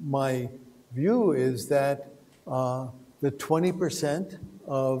 And my view is that the 20%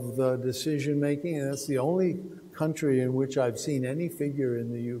 of the decision making, and that's the only country in which I've seen any figure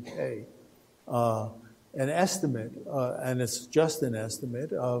in the UK, an estimate, and it's just an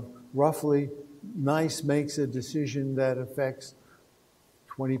estimate, of roughly NICE makes a decision that affects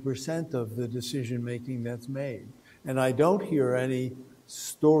 20% of the decision making that's made. And I don't hear any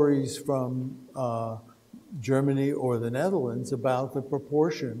stories from Germany or the Netherlands about the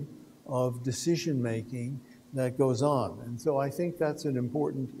proportion of decision making that goes on. And so I think that's an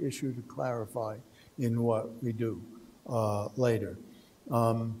important issue to clarify in what we do later.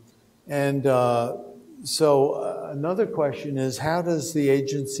 So another question is, how does the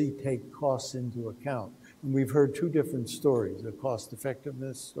agency take costs into account? And we've heard two different stories, a cost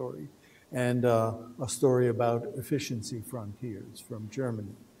effectiveness story and a story about efficiency frontiers from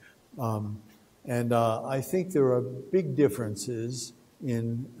Germany. I think there are big differences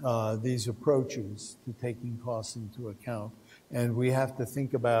in these approaches to taking costs into account. And we have to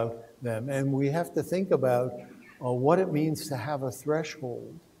think about them. And we have to think about what it means to have a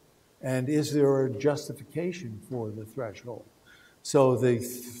threshold. And is there a justification for the threshold? So the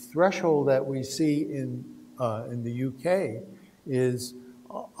threshold that we see in the UK is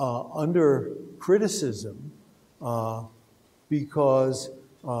under criticism because,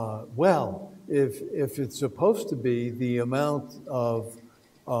 well, if it's supposed to be the amount of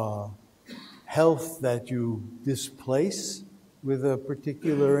health that you displace with a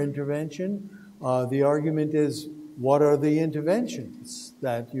particular intervention, the argument is, what are the interventions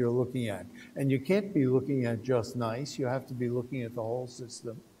that you're looking at? And you can't be looking at just NICE, you have to be looking at the whole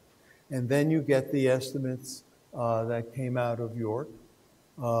system. And then you get the estimates that came out of York,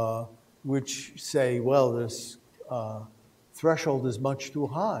 which say, well, this threshold is much too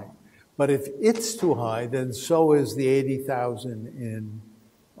high. But if it's too high, then so is the 80,000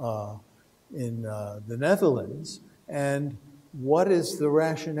 in the Netherlands. And what is the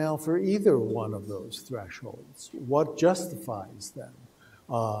rationale for either one of those thresholds? What justifies them?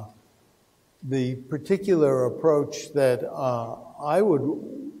 The particular approach that I would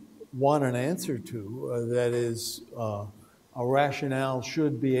want an answer to, that is a rationale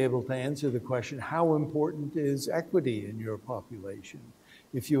should be able to answer the question, how important is equity in your population?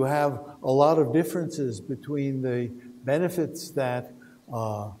 If you have a lot of differences between the benefits that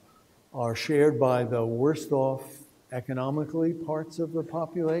are shared by the worst off economically parts of the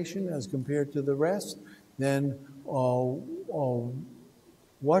population as compared to the rest, then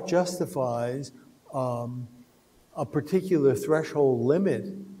what justifies a particular threshold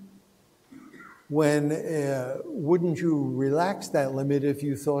limit when wouldn't you relax that limit if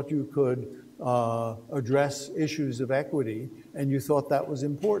you thought you could address issues of equity and you thought that was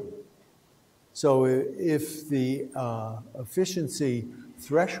important? So if the efficiency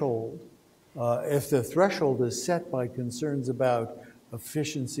threshold, if the threshold is set by concerns about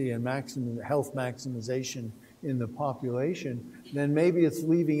efficiency and health maximization in the population, then maybe it's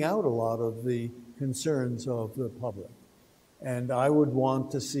leaving out a lot of the concerns of the public. And I would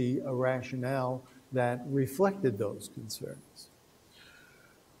want to see a rationale that reflected those concerns.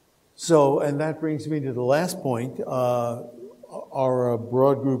 So, and that brings me to the last point, are a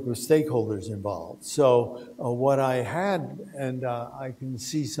broad group of stakeholders involved. So what I had, and I can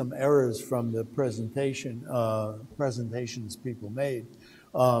see some errors from the presentations people made.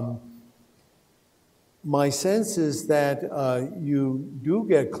 My sense is that you do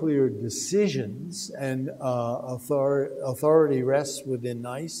get clear decisions, and authority rests within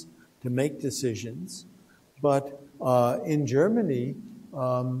NICE to make decisions. But in Germany,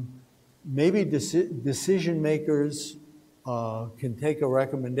 maybe decision makers can take a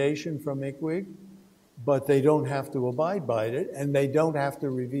recommendation from IQWiG, but they don't have to abide by it, and they don't have to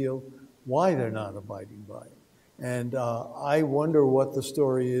reveal why they're not abiding by it. And I wonder what the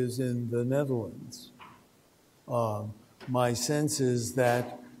story is in the Netherlands. My sense is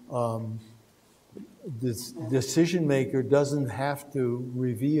that this decision maker doesn't have to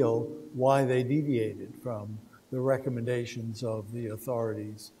reveal why they deviated from the recommendations of the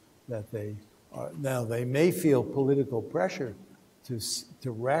authorities that they are. Now, they may feel political pressure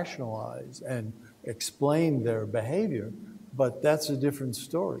to rationalize and explain their behavior, but that's a different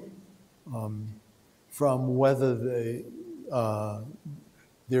story from whether they,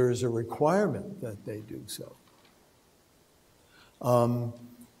 there is a requirement that they do so.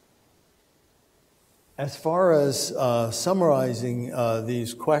 As far as summarizing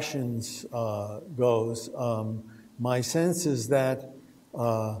these questions goes, my sense is that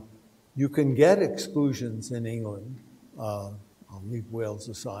you can get exclusions in England. I'll leave Wales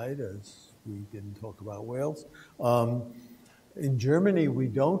aside, as we didn't talk about Wales. In Germany, we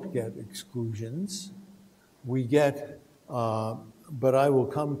don't get exclusions. We get, but I will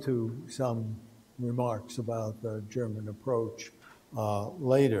come to some remarks about the German approach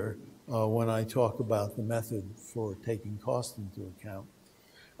later when I talk about the method for taking cost into account.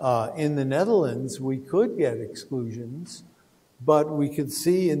 In the Netherlands, we could get exclusions, but we could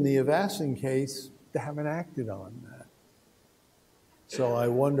see in the Avastin case, they haven't acted on that. So I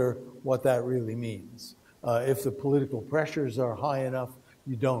wonder what that really means. If the political pressures are high enough,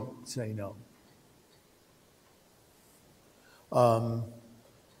 you don't say no. I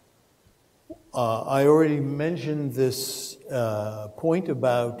already mentioned this point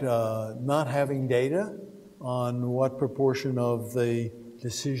about not having data on what proportion of the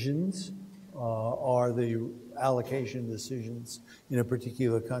decisions are the allocation decisions in a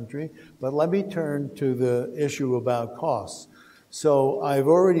particular country. But let me turn to the issue about costs. So I've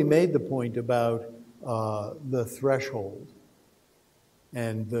already made the point about the threshold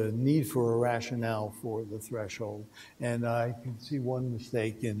and the need for a rationale for the threshold. And I can see one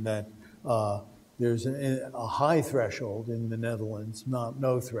mistake in that there's a high threshold in the Netherlands,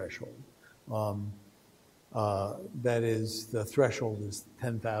 no threshold. That is, the threshold is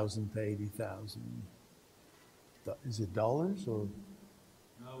 10,000 to 80,000. Is it dollars or?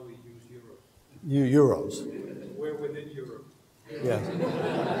 Now we use euros. Euros. We're within Europe. Yes.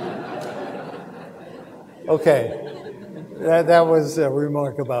 Okay. That was a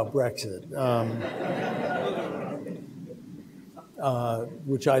remark about Brexit,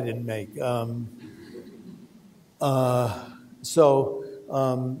 which I didn't make.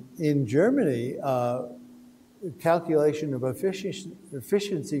 In Germany, calculation of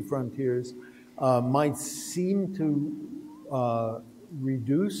efficiency frontiers might seem to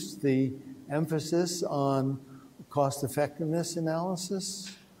reduce the emphasis on cost effectiveness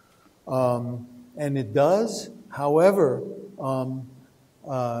analysis, and it does. However,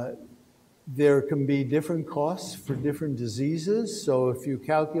 there can be different costs for different diseases. So if you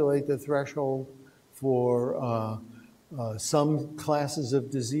calculate the threshold for some classes of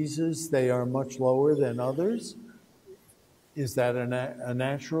diseases, they are much lower than others. Is that a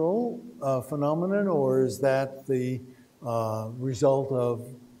natural phenomenon, or is that the result of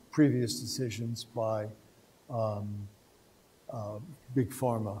previous decisions by Big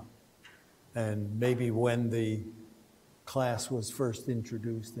Pharma, and maybe when the class was first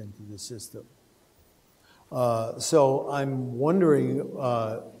introduced into the system? So I'm wondering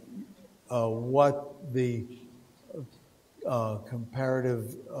what the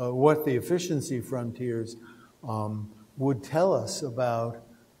comparative, what the efficiency frontiers would tell us about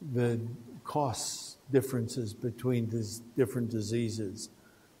the cost differences between these different diseases.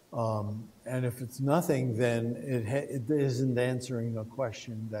 And if it's nothing, then it isn't answering a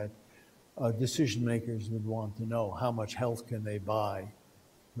question that decision makers would want to know. How much health can they buy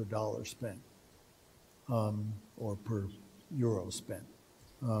per dollar spent, or per euro spent?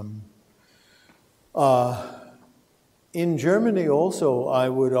 In Germany also, I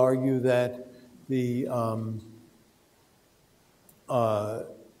would argue that the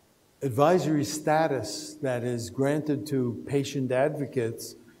advisory status that is granted to patient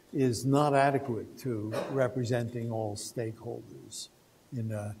advocates is not adequate to representing all stakeholders in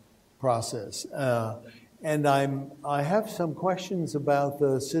the process. And I have some questions about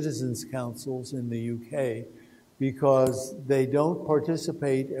the citizens' councils in the UK, because they don't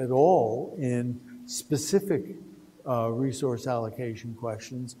participate at all in specific resource allocation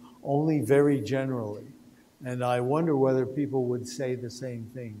questions, only very generally. And I wonder whether people would say the same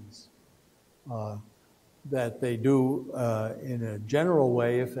things that they do in a general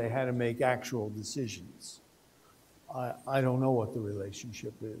way if they had to make actual decisions. I don't know what the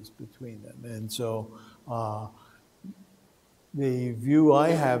relationship is between them. And so the view I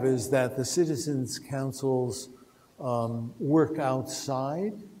have is that the citizens' councils work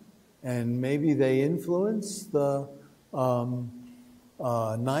outside, and maybe they influence the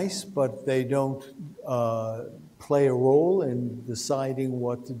NICE, but they don't play a role in deciding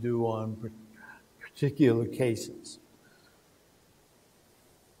what to do on particular cases.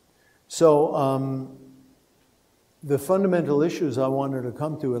 So the fundamental issues I wanted to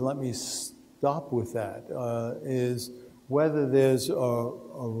come to, and let me stop with that, is whether there's a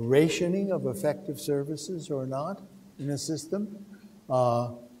rationing of effective services or not in a system,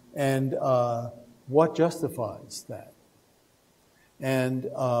 and what justifies that. And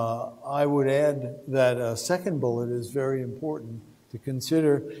I would add that a second bullet is very important to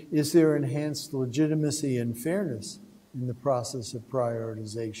consider: is there enhanced legitimacy and fairness in the process of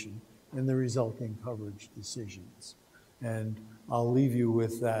prioritization and the resulting coverage decisions? And I'll leave you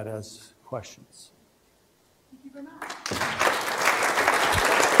with that as questions. Thank you very much.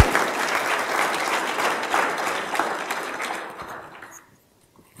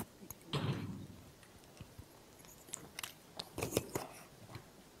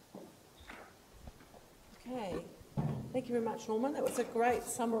 Thank you very much, Norman. That was a great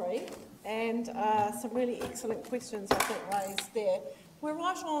summary, and some really excellent questions, I think, raised there. We're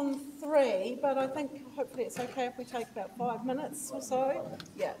right on 3, but I think hopefully it's okay if we take about 5 minutes or so.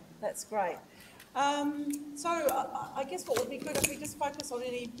 Yeah, that's great. So I guess what would be good if we just focus on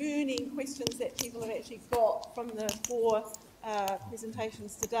any burning questions that people have actually got from the 4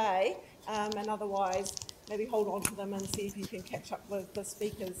 presentations today, and otherwise maybe hold on to them and see if you can catch up with the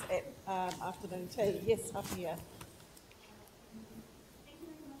speakers at afternoon tea. Yes, up here.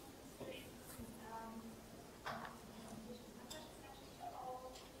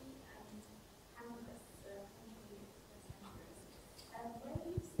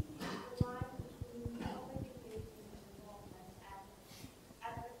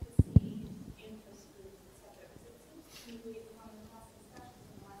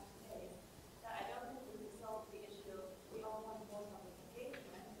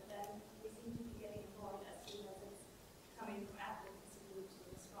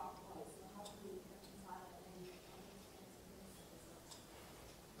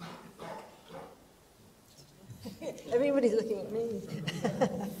 Everybody's looking at me.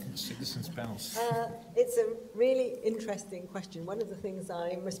 Citizens panels. It's a really interesting question. One of the things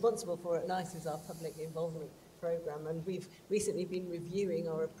I'm responsible for at NICE is our public involvement program, and we've recently been reviewing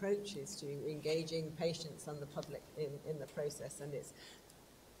our approaches to engaging patients and the public in the process, and it's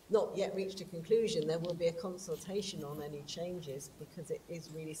not yet reached a conclusion. There will be a consultation on any changes because it is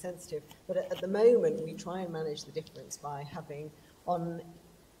really sensitive. But at the moment, we try and manage the difference by having on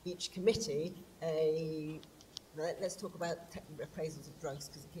each committee let's talk about appraisals of drugs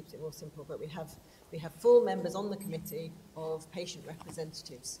because it keeps it more simple, but we have 4 members on the committee of patient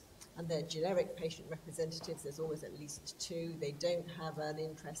representatives, and they're generic patient representatives. There's always at least 2. They don't have an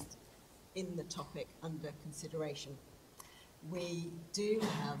interest in the topic under consideration. We do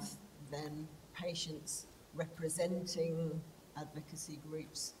have then patients representing advocacy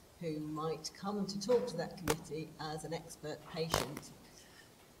groups who might come to talk to that committee as an expert patient.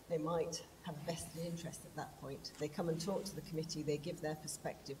 They might have a vested interest at that point. They come and talk to the committee, they give their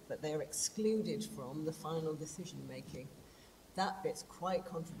perspective, but they're excluded from the final decision making. That bit's quite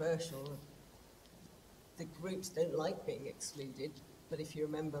controversial. The groups don't like being excluded, but if you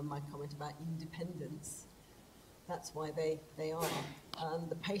remember my comment about independence, that's why they are. And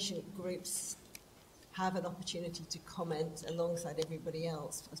the patient groups have an opportunity to comment alongside everybody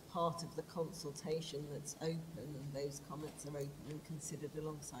else as part of the consultation that's open, and those comments are open and considered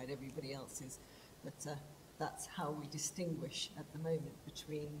alongside everybody else's. But that's how we distinguish at the moment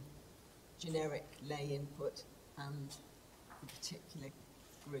between generic lay input and the particular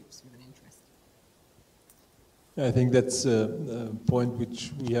groups with an interest. I think that's a point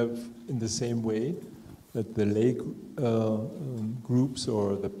which we have in the same way, that the lay groups,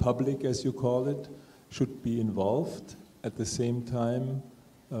 or the public as you call it, should be involved. At the same time,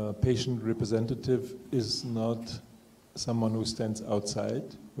 patient representative is not someone who stands outside,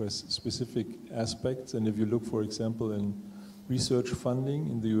 who has specific aspects. And if you look, for example, in research funding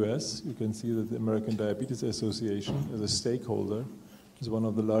in the US, you can see that the American Diabetes Association, as a stakeholder, is one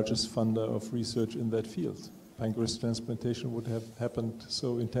of the largest funder of research in that field. Pancreas transplantation would have happened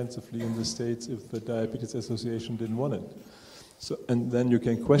so intensively in the States if the Diabetes Association didn't want it. So, and then you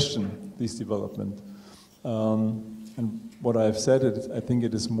can question this development. And what I've said is, I think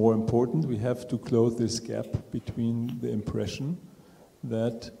it is more important. We have to close this gap between the impression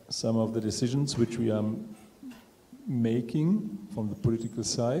that some of the decisions which we are making from the political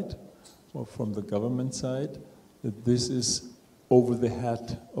side or from the government side, that this is over the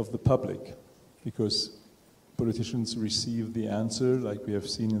head of the public, because politicians receive the answer, like we have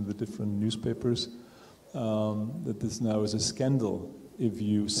seen in the different newspapers, that this now is a scandal if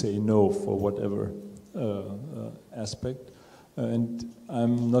you say no for whatever aspect. And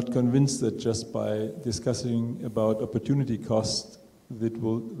I'm not convinced that just by discussing about opportunity cost that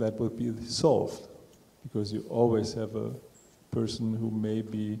will be solved, because you always have a person who may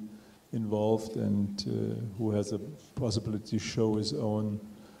be involved and who has a possibility to show his own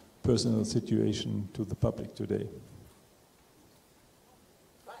personal situation to the public today.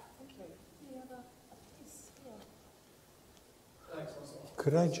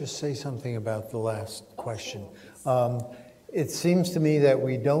 Could I just say something about the last question? It seems to me that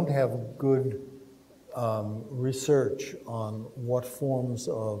we don't have good research on what forms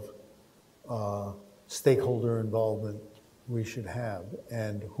of stakeholder involvement we should have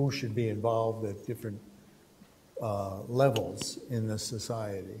and who should be involved at different levels in the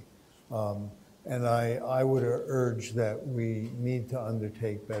society. And I would urge that we need to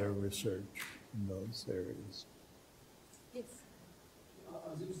undertake better research in those areas. Yes.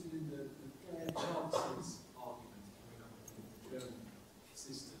 I was interested in the fair chances argument coming up in the German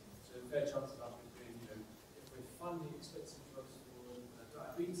system. So the fair chances argument being, if we're funding expensive drugs for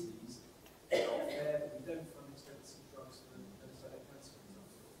diabetes, it's not fair that we don't fund expensive drugs for metastatic cancer, for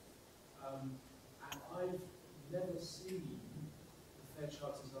example. And I've never seen the fair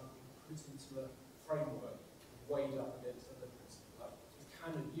chances argument put into a framework of weighed up against other principles. Like, it's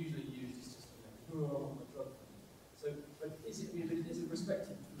kind of usually used as just, you know, a drug thing. So, but is it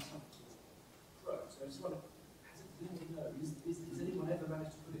respected philosophical approach? So I just wonder, does anyone know, has anyone ever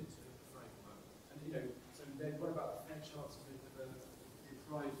managed to put it into a framework? And, you know, so then what about the fair chance of a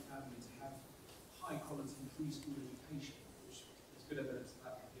deprived family to have high quality preschool education, which is good evidence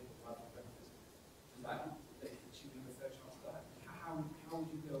that can give a lot of benefits? Does that achieving a fair chance of that? How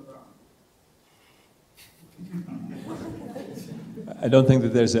would you go about it? I don't think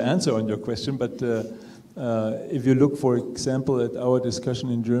that there's an answer on your question, but if you look, for example, at our discussion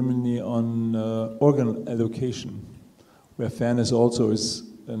in Germany on organ allocation, where fairness also is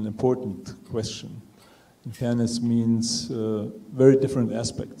an important question. And fairness means very different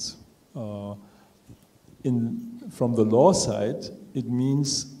aspects. From the law side, it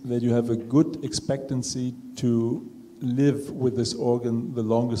means that you have a good expectancy to live with this organ the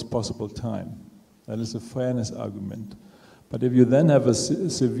longest possible time. That is a fairness argument. But if you then have a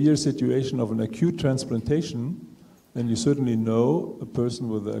severe situation of an acute transplantation, then you certainly know a person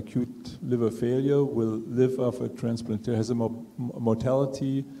with acute liver failure will live after a transplant. There has a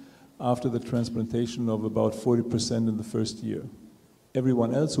mortality after the transplantation of about 40% in the first year.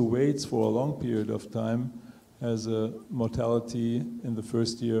 Everyone else who waits for a long period of time has a mortality in the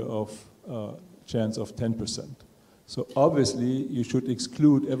first year of chance of 10%. So obviously, you should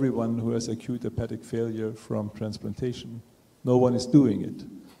exclude everyone who has acute hepatic failure from transplantation. No one is doing it.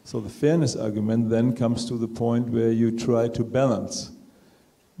 So the fairness argument then comes to the point where you try to balance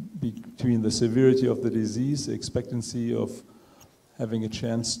between the severity of the disease, the expectancy of having a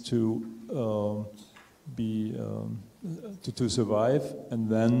chance to survive, and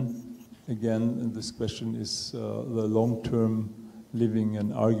then again, and this question is the long-term living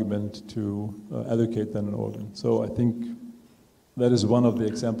an argument to allocate then an organ. So I think that is one of the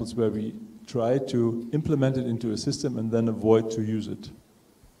examples where we try to implement it into a system and then avoid to use it.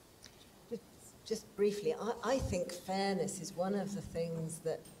 Just briefly, I think fairness is one of the things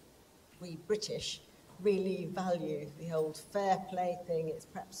that we British really value, the old fair play thing. It's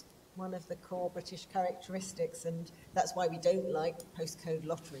perhaps one of the core British characteristics, and that's why we don't like postcode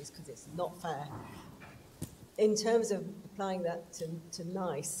lotteries, because it's not fair. In terms of applying that to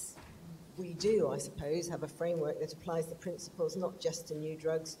NICE, we do, I suppose, have a framework that applies the principles not just to new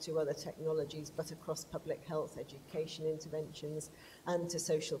drugs, to other technologies, but across public health, education interventions, and to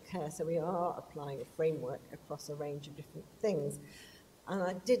social care. So we are applying a framework across a range of different things. And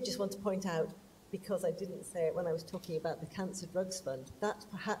I did just want to point out, because I didn't say it when I was talking about the Cancer Drugs Fund, that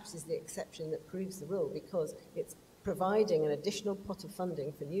perhaps is the exception that proves the rule, because it's providing an additional pot of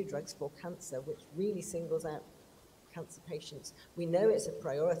funding for new drugs for cancer, which really singles out cancer patients. We know it's a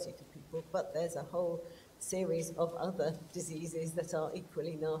priority for people, but there's a whole series of other diseases that are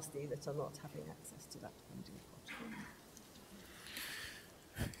equally nasty that are not having access to that funding pot.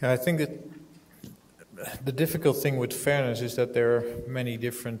 Yeah, I think that the difficult thing with fairness is that there are many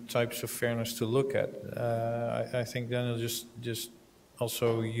different types of fairness to look at. I think Daniel just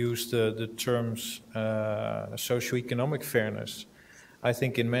also used the terms socioeconomic fairness. I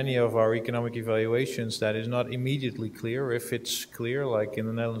think in many of our economic evaluations that is not immediately clear. If it's clear, like in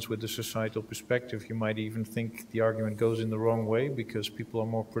the Netherlands with the societal perspective, you might even think the argument goes in the wrong way because people are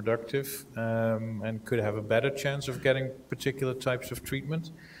more productive and could have a better chance of getting particular types of treatment.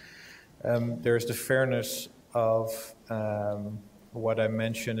 There's the fairness of what I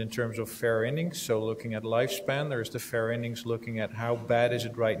mentioned in terms of fair innings, so looking at lifespan. There's the fair innings looking at how bad is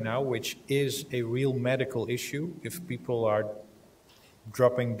it right now, which is a real medical issue. If people are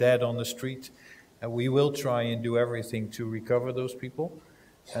dropping dead on the street, we will try and do everything to recover those people.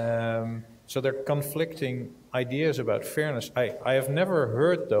 So there are conflicting ideas about fairness. I have never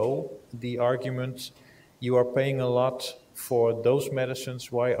heard, though, the argument, you are paying a lot for those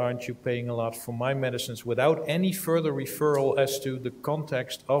medicines, why aren't you paying a lot for my medicines, without any further referral as to the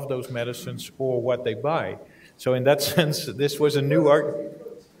context of those medicines or what they buy. So in that sense, this was a new argument.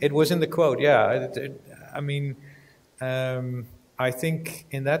 It was in the quote, yeah. I think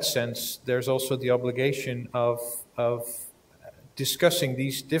in that sense, there's also the obligation of discussing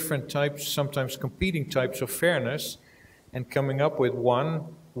these different types, sometimes competing types of fairness, and coming up with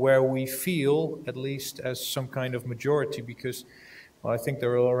one where we feel, at least as some kind of majority, because well, I think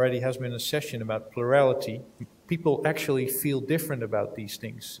there already has been a session about plurality. People actually feel different about these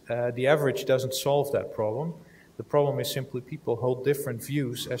things. The average doesn't solve that problem. The problem is simply people hold different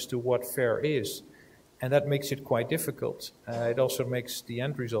views as to what fair is. And that makes it quite difficult. It also makes the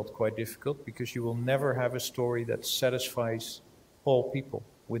end result quite difficult because you will never have a story that satisfies all people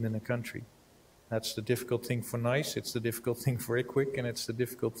within a country. That's the difficult thing for NICE, it's the difficult thing for ICWIC, and it's the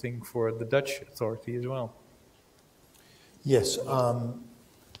difficult thing for the Dutch authority as well. Yes,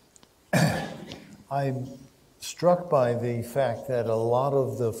 I'm struck by the fact that a lot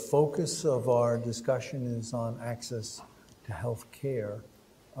of the focus of our discussion is on access to health care,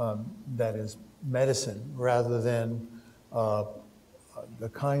 that is medicine, rather than the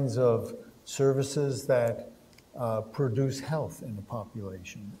kinds of services that produce health in the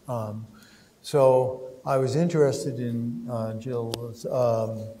population. So I was interested in Jill's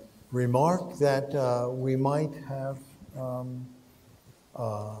remark that we might have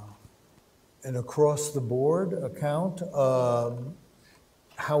an across-the-board account.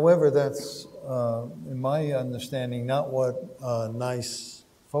 However, that's, in my understanding, not what NICE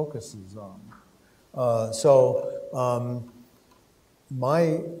focuses on. So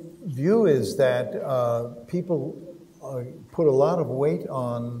my view is that people put a lot of weight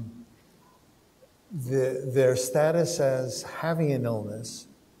on their status as having an illness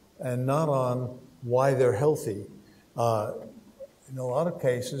and not on why they're healthy. In a lot of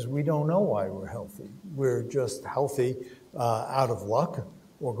cases, we don't know why we're healthy. We're just healthy out of luck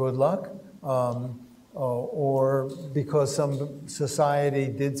or good luck, or because some society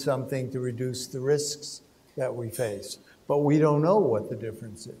did something to reduce the risks that we face. But we don't know what the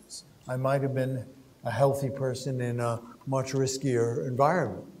difference is. I might have been a healthy person in a much riskier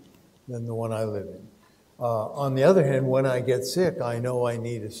environment than the one I live in. On the other hand, when I get sick, I know I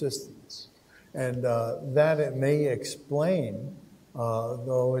need assistance. And that it may explain,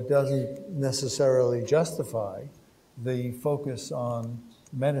 though it doesn't necessarily justify, the focus on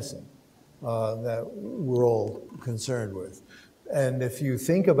medicine that we're all concerned with. And if you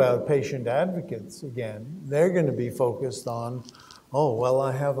think about patient advocates, again, they're going to be focused on, oh, well,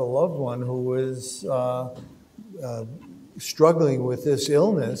 I have a loved one who is struggling with this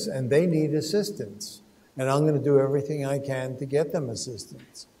illness and they need assistance. And I'm going to do everything I can to get them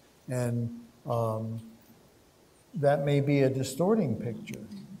assistance. And that may be a distorting picture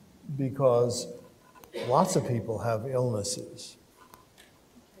because lots of people have illnesses.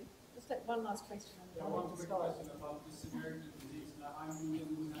 Okay. Let's take one last question. One quick question about the severity of disease. Now, I'm interested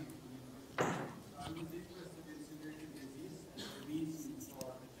in severity of disease and the reason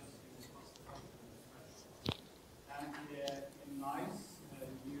for adjusting the cost factor threshold. And in NICE,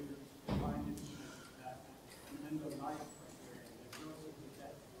 you find it an end-of-life criteria, the closer to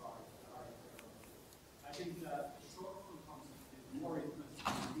death you are, the higher the risk. I think that the shortfall concept is more interesting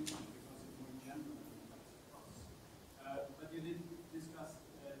in because it's more general when it comes to costs. But you didn't discuss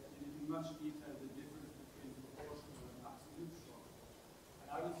in much detail the difference between proportional and absolute shortfall. And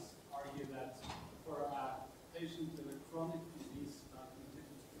I would argue that for a patient with a chronic disease like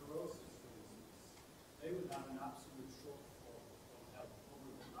multiple sclerosis, for instance, they would have an absolute shortfall of health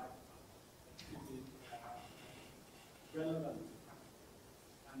over the lifetime that should be relevant.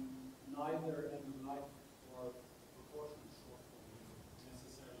 And neither end-of-life or proportional shortfall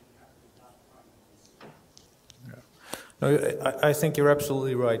necessarily capture that kind of concern. No, I think you're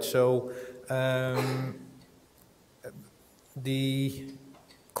absolutely right. So the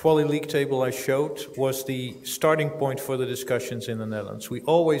quality leak table I showed was the starting point for the discussions in the Netherlands. We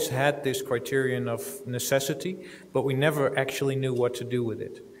always had this criterion of necessity, but we never actually knew what to do with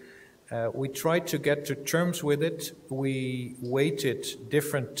it. We tried to get to terms with it. We weighted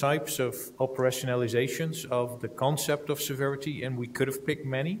different types of operationalizations of the concept of severity, and we could have picked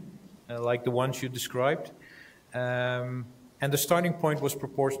many, like the ones you described. And the starting point was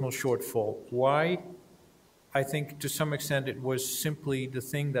proportional shortfall. Why? I think to some extent it was simply the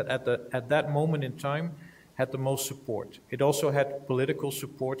thing that at that moment in time had the most support. It also had political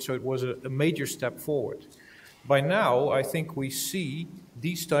support, so it was a major step forward. By now, I think we see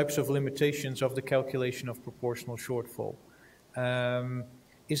these types of limitations of the calculation of proportional shortfall.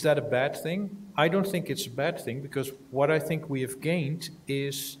 Is that a bad thing? I don't think it's a bad thing, because what I think we have gained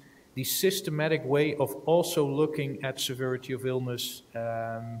is the systematic way of also looking at severity of illness,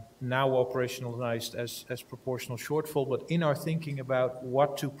 now operationalized as proportional shortfall, but in our thinking about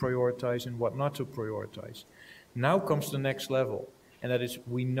what to prioritize and what not to prioritize. Now comes the next level, and that is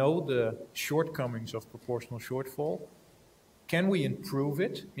we know the shortcomings of proportional shortfall. Can we improve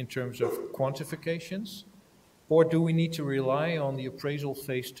it in terms of quantifications? Or do we need to rely on the appraisal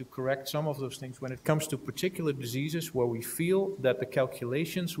phase to correct some of those things when it comes to particular diseases where we feel that the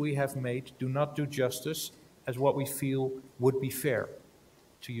calculations we have made do not do justice as what we feel would be fair,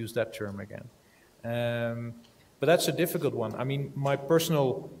 to use that term again. But that's a difficult one. I mean, my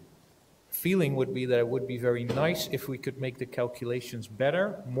personal feeling would be that it would be very nice if we could make the calculations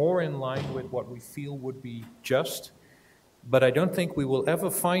better, more in line with what we feel would be just. But I don't think we will ever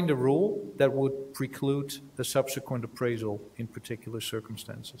find a rule that would preclude a subsequent appraisal in particular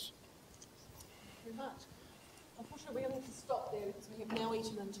circumstances. Thank you very much. Unfortunately, we only have to because we have now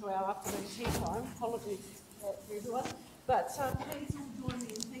eaten into our afternoon tea time. Apologies to everyone. But please all join me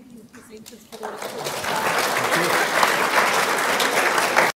in thanking the presenters for their